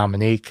ex-wife,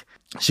 Dominique.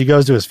 She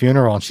goes to his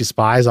funeral and she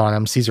spies on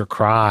him, sees her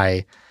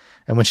cry.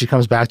 And when she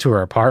comes back to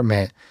her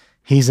apartment,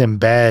 he's in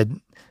bed,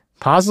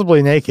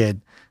 possibly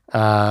naked.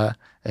 And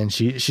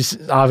she's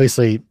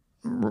obviously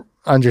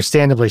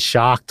understandably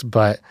shocked,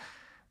 but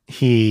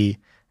he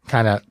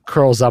kind of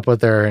curls up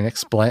with her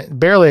and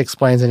barely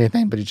explains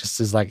anything, but he just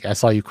is like, I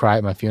saw you cry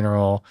at my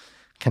funeral.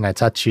 Can I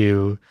touch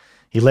you?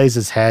 He lays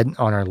his head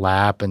on her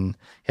lap, and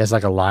he has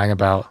like a line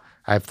about,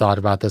 I've thought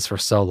about this for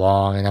so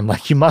long. And I'm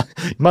like, you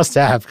must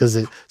have, because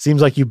it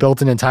seems like you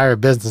built an entire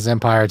business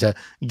empire to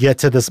get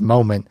to this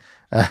moment.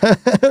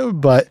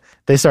 But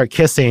they start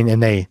kissing,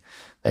 and they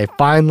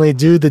finally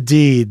do the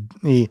deed.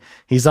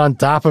 He's on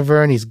top of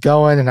her and he's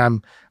going,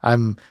 and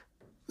I'm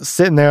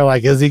sitting there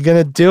like, is he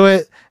gonna do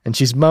it? And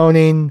she's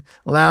moaning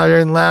louder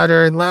and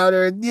louder and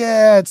louder.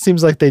 Yeah, it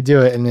seems like they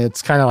do it. And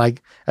it's kind of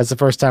like, as the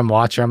first time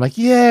watcher, I'm like,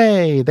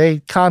 yay, they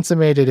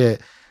consummated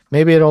it.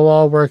 Maybe it'll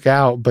all work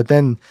out. But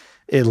then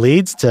it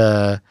leads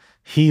to,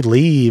 he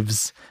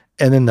leaves,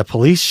 and then the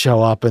police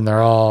show up, and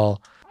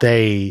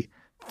they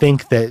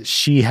think that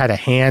she had a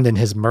hand in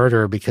his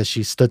murder because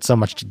she stood so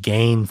much to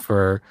gain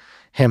for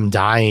him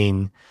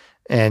dying.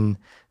 And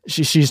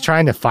she's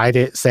trying to fight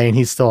it, saying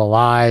he's still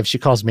alive. She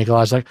calls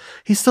Mikołaj like,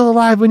 he's still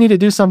alive. We need to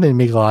do something.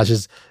 Mikołaj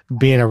is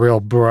being a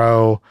real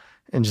bro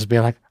and just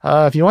being like,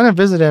 if you want to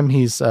visit him,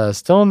 he's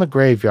still in the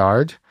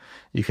graveyard.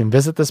 You can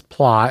visit this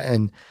plot.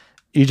 And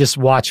you just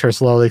watch her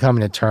slowly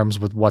coming to terms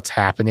with what's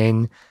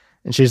happening.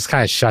 And she just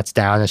kind of shuts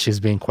down as she's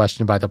being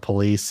questioned by the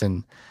police.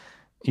 And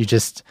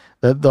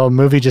the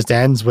movie just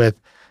ends with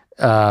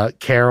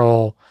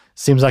Carol,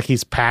 seems like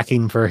he's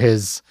packing for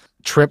his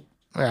trip.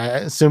 I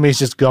assume he's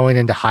just going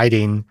into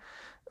hiding.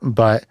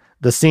 But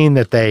the scene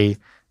that they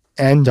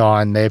end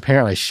on, they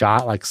apparently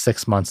shot like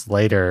 6 months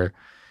later.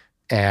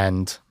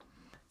 And,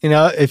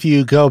 if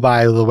you go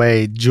by the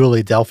way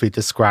Julie Delpy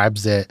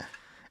describes it,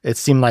 it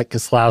seemed like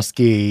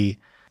Kieslowski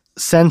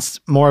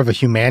sensed more of a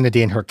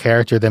humanity in her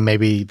character than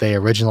maybe they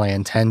originally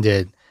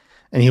intended.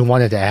 And he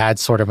wanted to add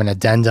sort of an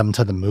addendum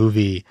to the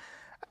movie.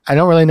 I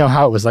don't really know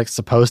how it was like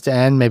supposed to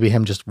end, maybe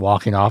him just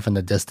walking off in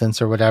the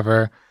distance or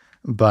whatever.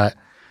 But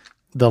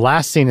the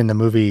last scene in the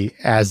movie,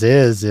 as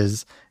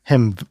is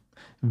him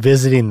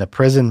visiting the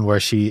prison where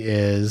she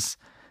is.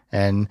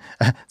 And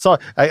so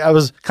I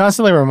was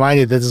constantly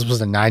reminded that this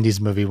was a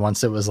 90s movie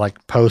once it was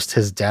like post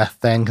his death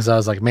thing, because I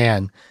was like,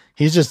 man,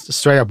 he's just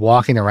straight up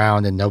walking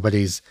around and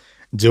nobody's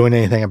doing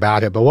anything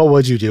about it. But what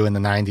would you do in the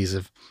 90s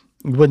if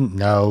you wouldn't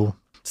know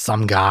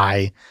some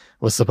guy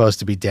was supposed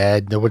to be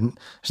dead? There's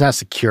not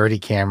security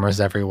cameras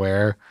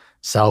everywhere,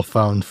 cell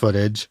phone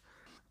footage.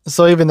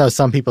 So even though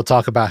some people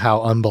talk about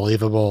how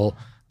unbelievable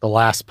the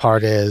last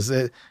part is,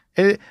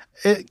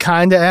 it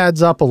kind of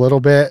adds up a little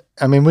bit.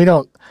 I mean,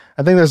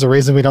 I think there's a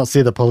reason we don't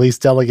see the police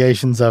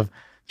delegations of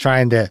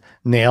trying to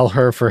nail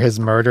her for his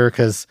murder,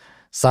 because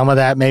some of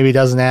that maybe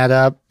doesn't add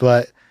up.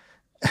 But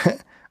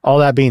all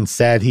that being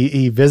said,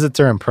 he visits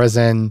her in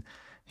prison.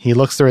 He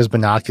looks through his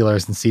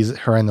binoculars and sees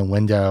her in the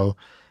window,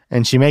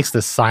 and she makes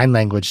this sign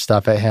language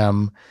stuff at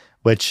him,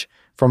 which,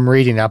 from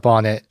reading up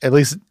on it, at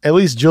least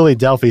Julie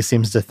Delpy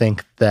seems to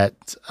think that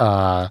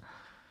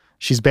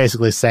she's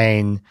basically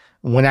saying,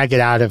 when I get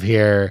out of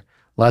here,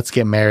 let's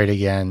get married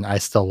again. I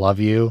still love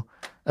you,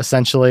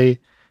 essentially.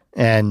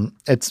 And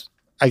it's,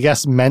 I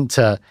guess, meant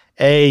to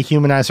A,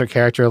 humanize her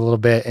character a little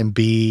bit, and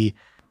B,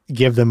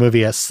 give the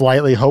movie a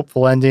slightly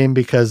hopeful ending,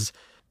 because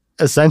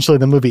essentially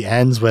the movie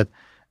ends with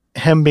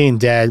him being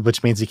dead,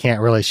 which means he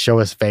can't really show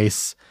his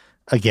face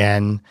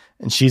again,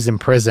 and she's in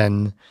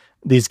prison.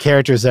 These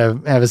characters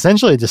have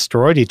essentially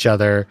destroyed each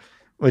other,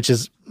 which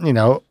is,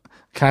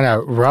 kind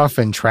of rough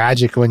and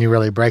tragic when you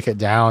really break it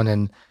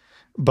down.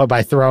 But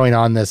by throwing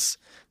on this,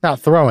 not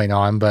throwing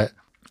on, but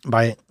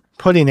by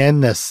putting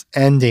in this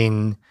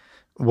ending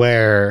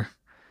where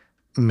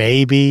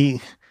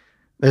maybe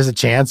there's a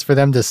chance for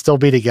them to still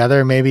be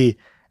together. Maybe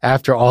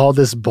after all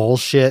this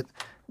bullshit,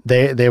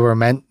 they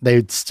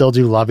still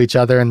do love each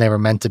other, and they were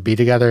meant to be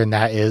together. And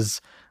that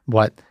is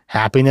what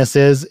happiness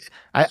is.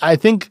 I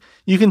think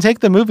you can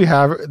take the movie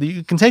however,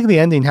 you can take the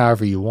ending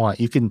however you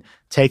want. You can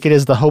take it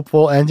as the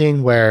hopeful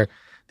ending where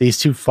these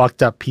two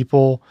fucked up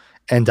people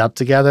end up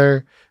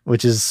together,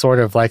 which is sort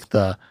of like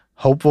the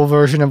hopeful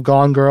version of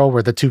Gone Girl,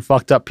 where the two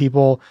fucked up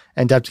people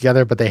end up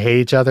together, but they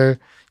hate each other.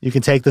 You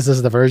can take this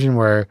as the version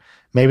where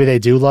maybe they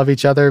do love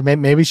each other.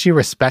 Maybe she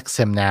respects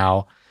him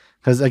now.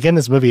 Because again,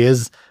 this movie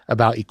is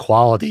about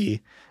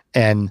equality,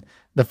 and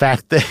the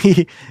fact that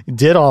he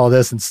did all of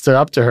this and stood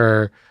up to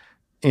her.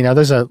 You know,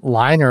 there's a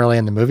line early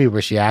in the movie where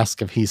she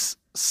asks if he's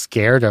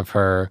scared of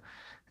her.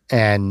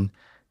 And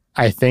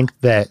I think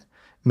that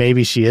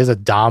maybe she is a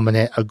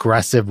dominant,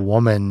 aggressive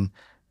woman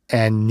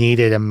and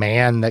needed a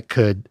man that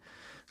could,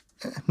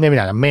 maybe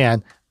not a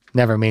man,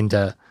 never mean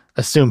to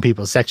assume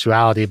people's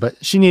sexuality,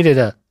 but she needed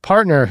a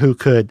partner who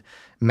could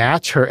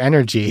match her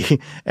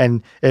energy.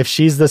 And if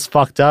she's this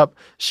fucked up,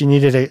 she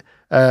needed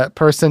a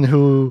person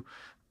who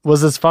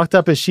was as fucked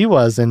up as she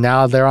was. And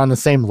now they're on the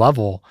same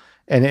level.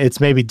 And it's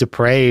maybe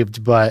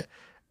depraved, but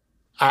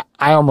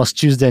I almost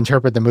choose to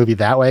interpret the movie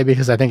that way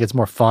because I think it's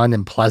more fun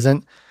and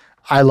pleasant.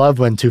 I love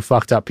when two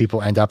fucked up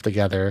people end up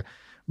together.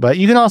 But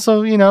you can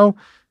also, you know,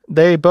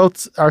 they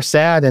both are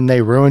sad and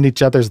they ruined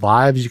each other's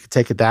lives. You could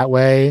take it that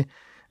way.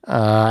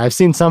 I've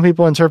seen some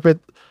people interpret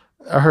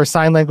her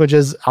sign language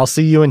as, I'll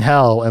see you in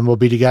hell and we'll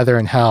be together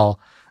in hell.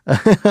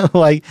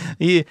 But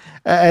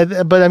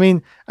I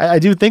mean, I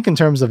do think in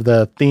terms of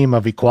the theme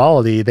of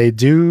equality, they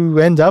do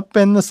end up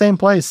in the same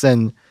place.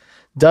 And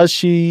does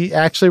she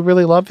actually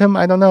really love him?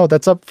 I don't know.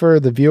 That's up for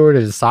the viewer to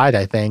decide,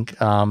 I think.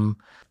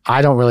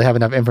 I don't really have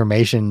enough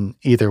information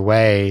either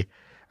way.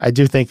 I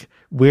do think,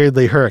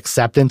 weirdly, her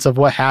acceptance of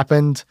what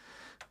happened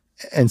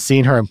and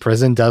seeing her in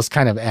prison does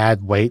kind of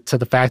add weight to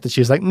the fact that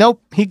she's like, nope,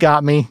 he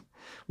got me.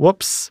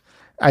 Whoops.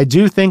 I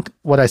do think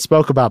what I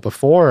spoke about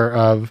before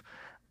of,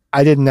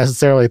 I didn't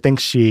necessarily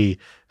think she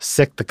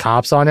sicked the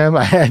cops on him.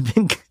 I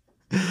think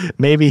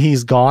maybe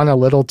he's gone a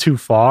little too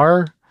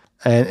far.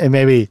 And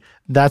maybe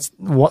that's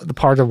what the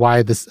part of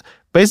why this,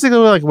 basically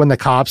like when the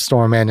cops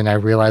storm in and I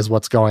realize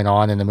what's going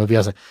on in the movie, I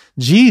was like,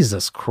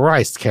 Jesus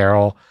Christ,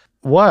 Carol,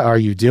 what are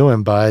you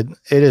doing, bud?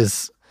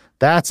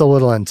 That's a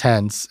little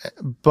intense.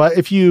 But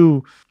if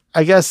you,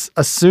 I guess,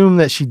 assume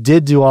that she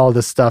did do all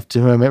this stuff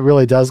to him, it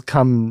really does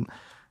come,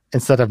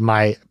 instead of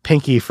my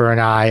pinky for an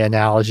eye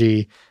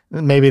analogy,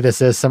 maybe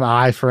this is some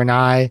eye for an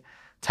eye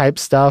type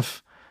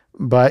stuff.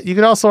 But you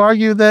could also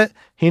argue that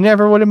he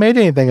never would have made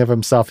anything of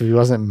himself if he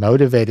wasn't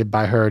motivated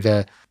by her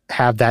to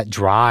have that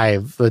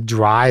drive, the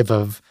drive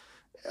of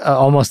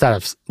almost out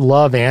of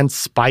love and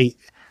spite.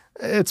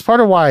 It's part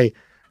of why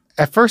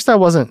at first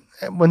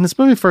when this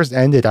movie first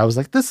ended, I was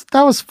like,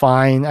 that was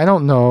fine. I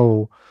don't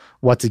know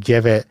what to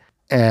give it.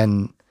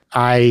 And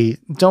I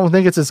don't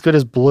think it's as good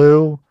as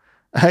Blue.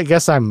 I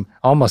guess I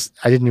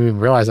didn't even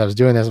realize I was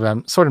doing this, but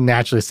I'm sort of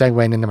naturally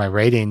segueing into my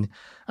rating.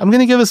 I'm going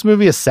to give this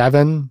movie a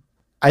 7.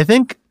 I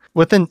think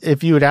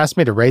if you had asked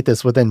me to rate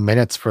this within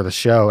minutes for the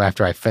show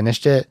after I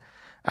finished it,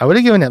 I would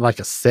have given it like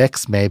a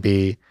 6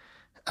 maybe,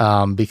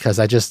 because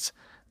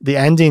the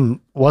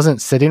ending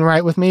wasn't sitting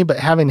right with me, but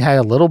having had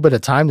a little bit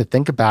of time to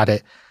think about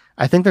it,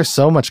 I think there's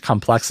so much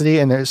complexity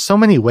and there's so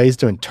many ways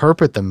to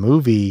interpret the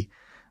movie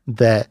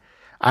that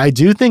I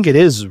do think it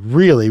is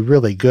really,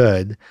 really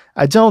good.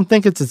 I don't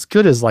think it's as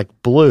good as like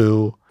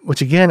Blue,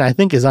 which again, I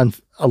think is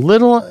a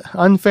little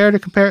unfair to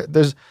compare.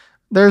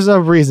 There's a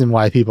reason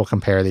why people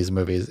compare these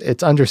movies.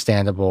 It's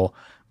understandable,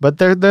 but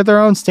they're their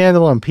own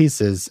standalone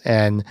pieces.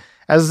 And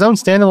as its own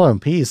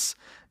standalone piece,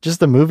 just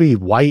the movie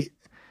White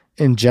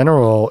in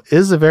general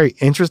is a very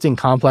interesting,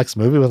 complex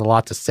movie with a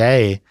lot to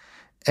say.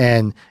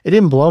 And it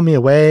didn't blow me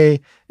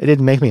away. It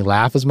didn't make me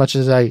laugh as much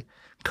as I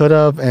could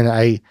have. And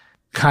I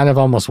kind of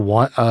almost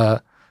want,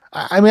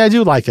 I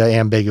do like an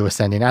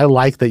ambiguous ending. I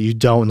like that you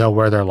don't know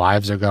where their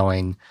lives are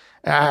going.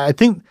 I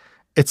think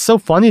it's so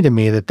funny to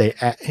me that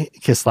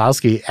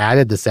Kieslowski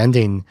added this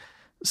ending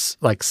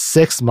like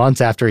 6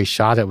 months after he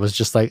shot it. Was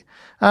just like,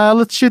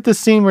 let's shoot this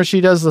scene where she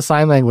does the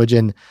sign language.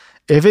 And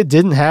if it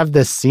didn't have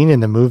this scene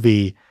in the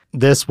movie,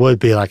 this would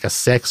be like a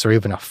 6 or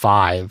even a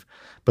 5.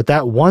 But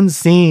that one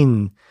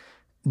scene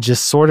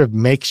just sort of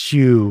makes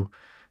you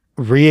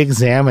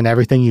re-examine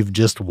everything you've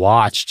just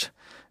watched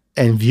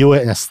and view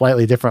it in a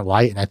slightly different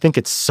light. And I think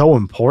it's so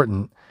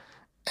important.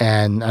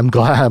 And I'm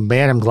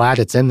glad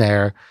it's in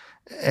there.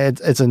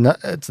 It's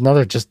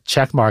another just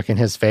check mark in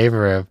his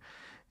favor of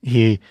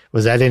he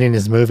was editing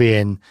his movie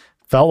and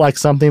felt like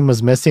something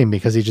was missing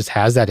because he just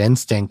has that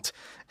instinct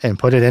and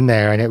put it in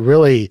there. And it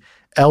really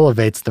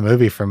elevates the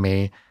movie for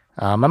me.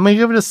 I'm going to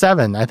give it a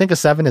 7. I think a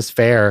 7 is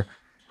fair.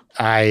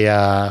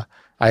 I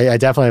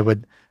definitely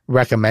would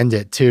recommend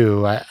it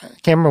too. I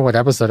can't remember what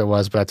episode it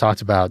was, but I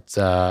talked about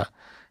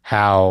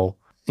how,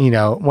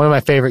 one of my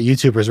favorite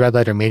YouTubers, Red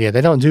Letter Media,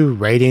 they don't do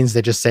ratings.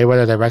 They just say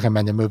whether they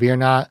recommend a movie or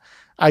not.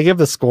 I give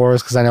the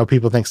scores because I know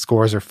people think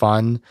scores are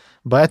fun,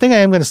 but I think I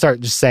am going to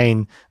start just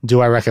saying,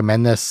 do I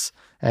recommend this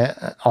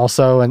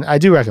also? And I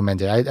do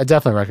recommend it. I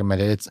definitely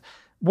recommend it. It's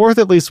worth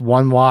at least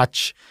one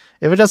watch.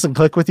 If it doesn't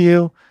click with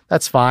you,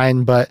 that's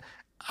fine. But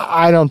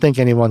I don't think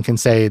anyone can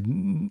say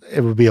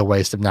it would be a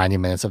waste of 90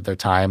 minutes of their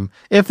time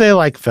if they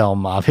like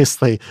film.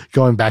 Obviously,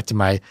 going back to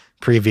my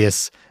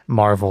previous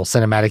Marvel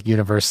Cinematic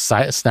Universe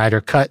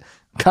Snyder Cut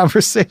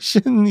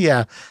conversation.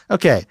 Yeah.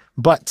 Okay.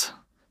 But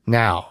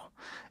now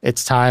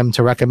it's time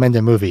to recommend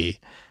a movie.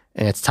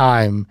 And it's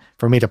time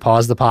for me to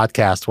pause the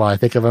podcast while I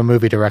think of a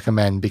movie to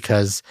recommend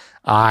because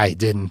I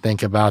didn't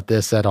think about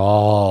this at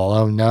all.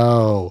 Oh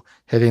no.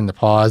 Hitting the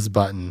pause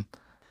button.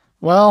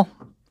 Well,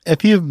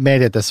 if you've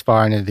made it this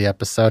far into the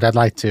episode, I'd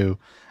like to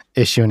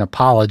issue an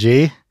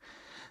apology.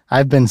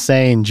 I've been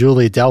saying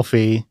Julie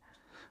Delpy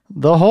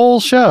the whole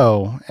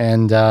show,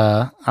 and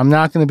I'm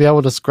not going to be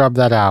able to scrub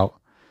that out.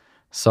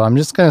 So I'm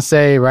just going to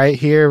say right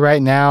here,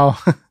 right now,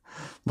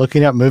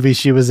 looking up movies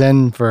she was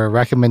in for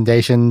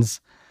recommendations,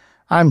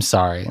 I'm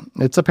sorry.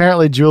 It's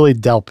apparently Julie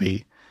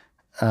Delpy.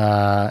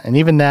 And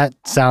even that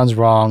sounds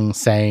wrong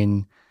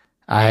saying,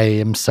 I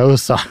am so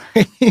sorry.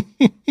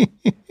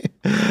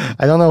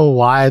 I don't know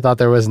why I thought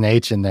there was an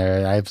H in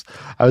there.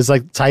 I was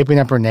like typing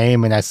up her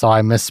name and I saw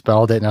I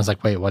misspelled it and I was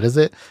like, wait, what is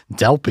it?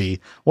 Delpy.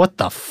 What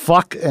the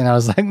fuck? And I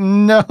was like,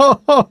 no,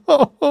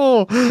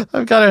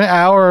 I've got an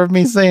hour of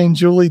me saying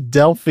Julie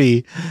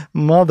Delpy.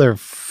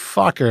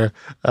 Motherfucker.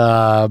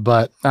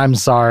 But I'm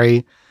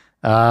sorry.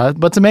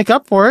 But to make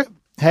up for it,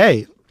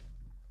 hey,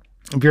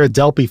 if you're a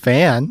Delpy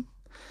fan,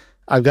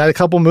 I've got a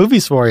couple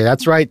movies for you.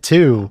 That's right,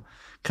 too.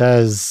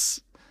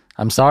 Because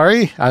I'm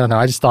sorry. I don't know.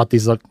 I just thought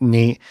these looked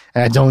neat.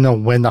 And I don't know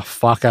when the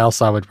fuck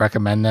else I would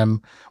recommend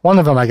them. One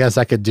of them, I guess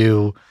I could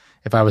do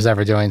if I was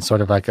ever doing sort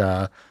of like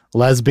a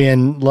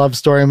lesbian love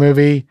story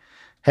movie.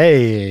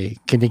 Hey,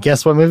 can you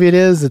guess what movie it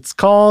is? It's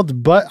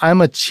called But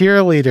I'm a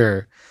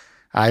Cheerleader.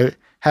 I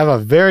have a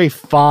very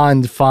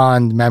fond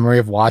memory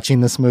of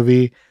watching this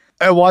movie.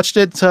 I watched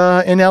it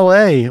in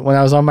LA when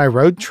I was on my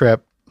road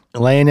trip,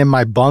 laying in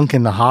my bunk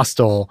in the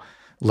hostel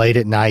late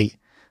at night,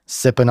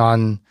 sipping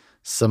on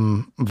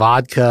some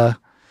vodka,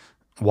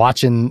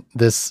 watching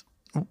this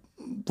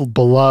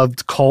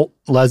beloved cult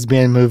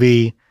lesbian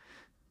movie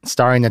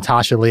starring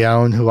Natasha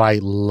Lyonne, who I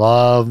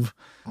love.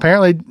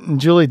 Apparently,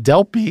 Julie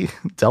Delpy.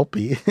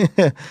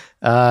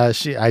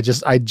 I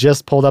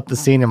just pulled up the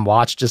scene and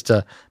watched just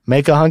to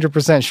make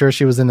 100% sure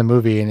she was in the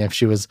movie and if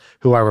she was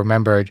who I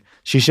remembered.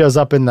 She shows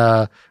up when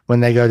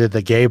they go to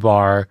the gay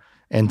bar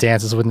and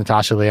dances with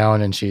Natasha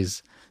Lyonne, and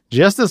she's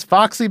just as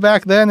foxy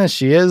back then as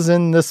she is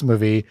in this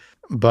movie.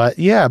 But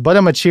yeah, But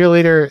I'm a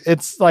Cheerleader.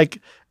 It's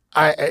like,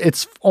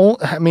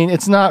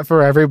 it's not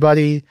for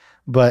everybody,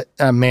 but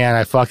man,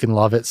 I fucking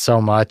love it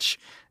so much.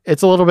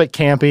 It's a little bit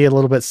campy, a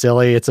little bit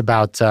silly. It's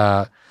about,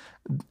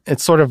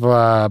 it's sort of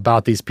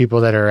about these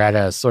people that are at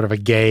a sort of a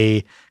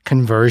gay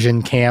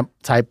conversion camp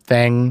type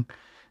thing.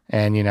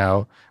 And,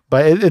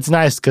 but it's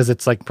nice because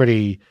it's like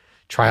pretty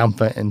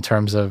triumphant in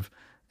terms of,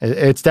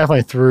 it's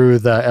definitely through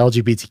the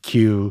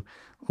LGBTQ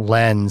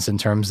lens in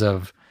terms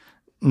of,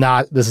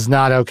 this is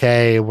not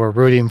okay. We're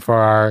rooting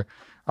for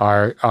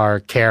our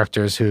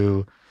characters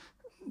who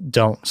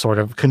don't sort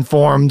of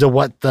conform to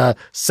what the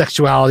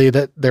sexuality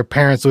that their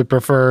parents would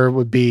prefer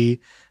would be.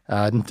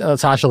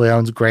 Natasha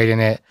Lyonne's great in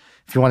it.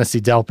 If you want to see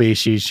Delpy,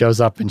 she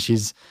shows up and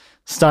she's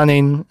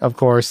stunning, of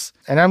course.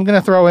 And I'm going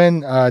to throw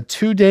in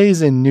 2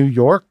 Days in New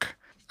York.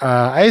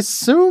 I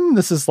assume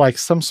this is like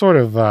some sort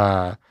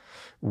of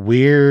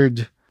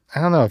weird, I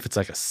don't know if it's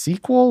like a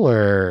sequel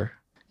or,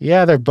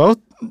 yeah, they're both.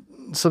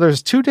 So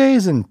there's 2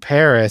 Days in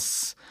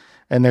Paris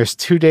and there's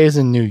 2 Days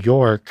in New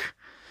York,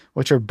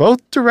 which are both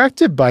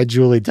directed by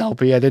Julie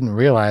Delpy. I didn't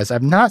realize.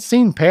 I've not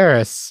seen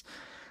Paris.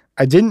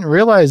 I didn't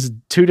realize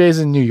 2 Days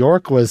in New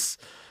York was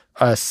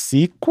a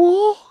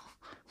sequel? ?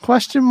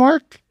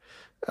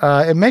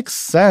 It makes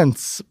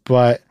sense,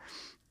 but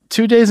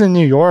 2 Days in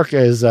New York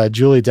is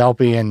Julie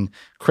Delpy and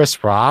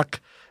Chris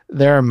Rock.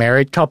 They're a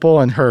married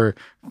couple and her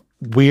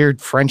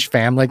weird French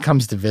family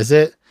comes to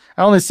visit.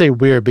 I only say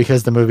weird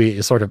because the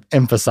movie sort of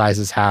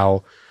emphasizes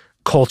how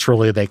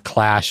culturally they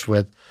clash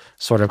with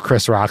sort of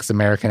Chris Rock's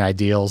American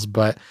ideals.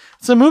 But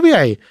it's a movie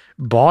I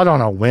bought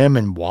on a whim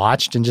and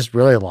watched and just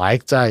really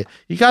liked.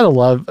 You got to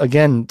love,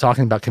 again,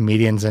 talking about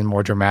comedians in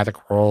more dramatic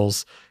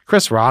roles.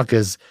 Chris Rock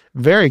is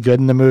very good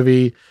in the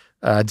movie.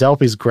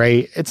 Delpy's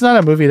great. It's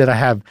not a movie that I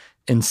have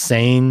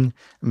insane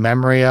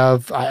memory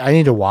of. I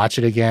need to watch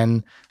it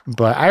again.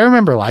 But I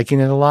remember liking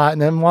it a lot.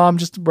 And then while I'm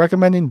just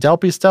recommending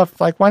Delpy stuff,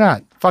 like, why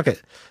not? Fuck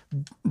it.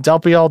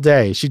 Delpy all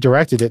day. She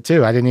directed it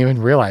too. I didn't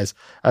even realize.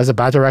 I was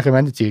about to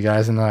recommend it to you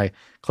guys, and then I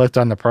clicked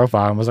on the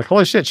profile and was like,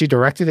 holy shit, she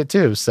directed it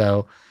too.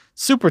 So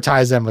super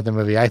ties in with the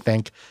movie, I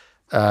think.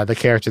 The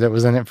character that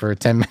was in it for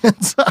 10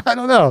 minutes. I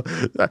don't know.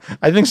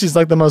 I think she's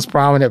like the most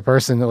prominent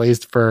person, at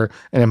least for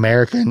an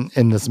American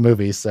in this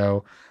movie.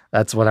 So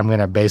that's what I'm going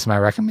to base my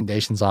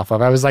recommendations off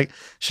of. I was like,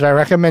 should I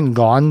recommend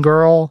Gone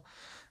Girl?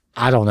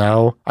 I don't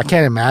know. I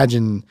can't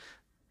imagine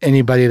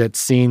anybody that's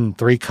seen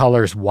Three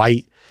Colors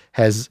White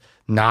has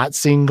not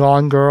seen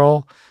Gone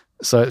Girl.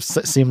 So it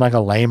seemed like a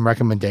lame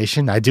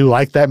recommendation. I do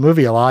like that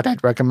movie a lot.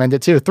 I'd recommend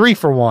it too. 3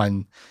 for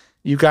 1.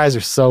 You guys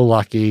are so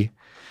lucky.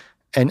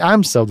 And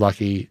I'm so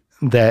lucky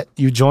that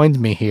you joined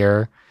me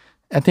here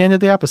at the end of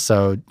the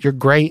episode. You're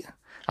great.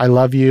 I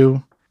love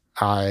you.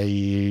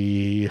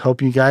 I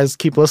hope you guys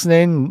keep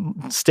listening.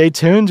 Stay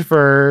tuned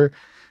for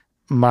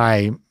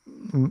my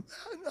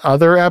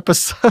other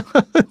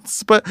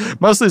episodes, but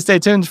mostly stay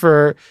tuned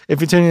for, if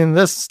you're tuning in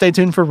this, stay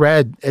tuned for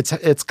Red.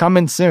 It's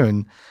coming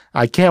soon.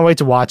 I can't wait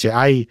to watch it.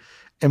 I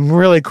am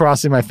really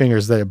crossing my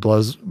fingers that it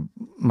blows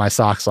my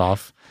socks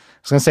off. I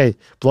was going to say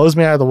blows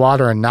me out of the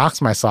water and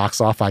knocks my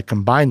socks off. I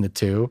combine the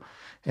two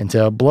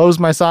until it blows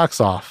my socks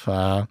off.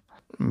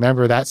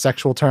 Remember that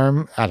sexual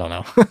term? I don't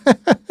know.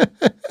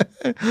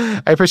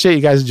 I appreciate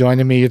you guys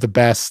joining me. You're the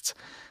best.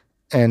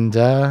 And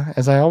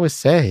as I always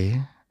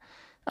say,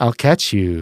 I'll catch you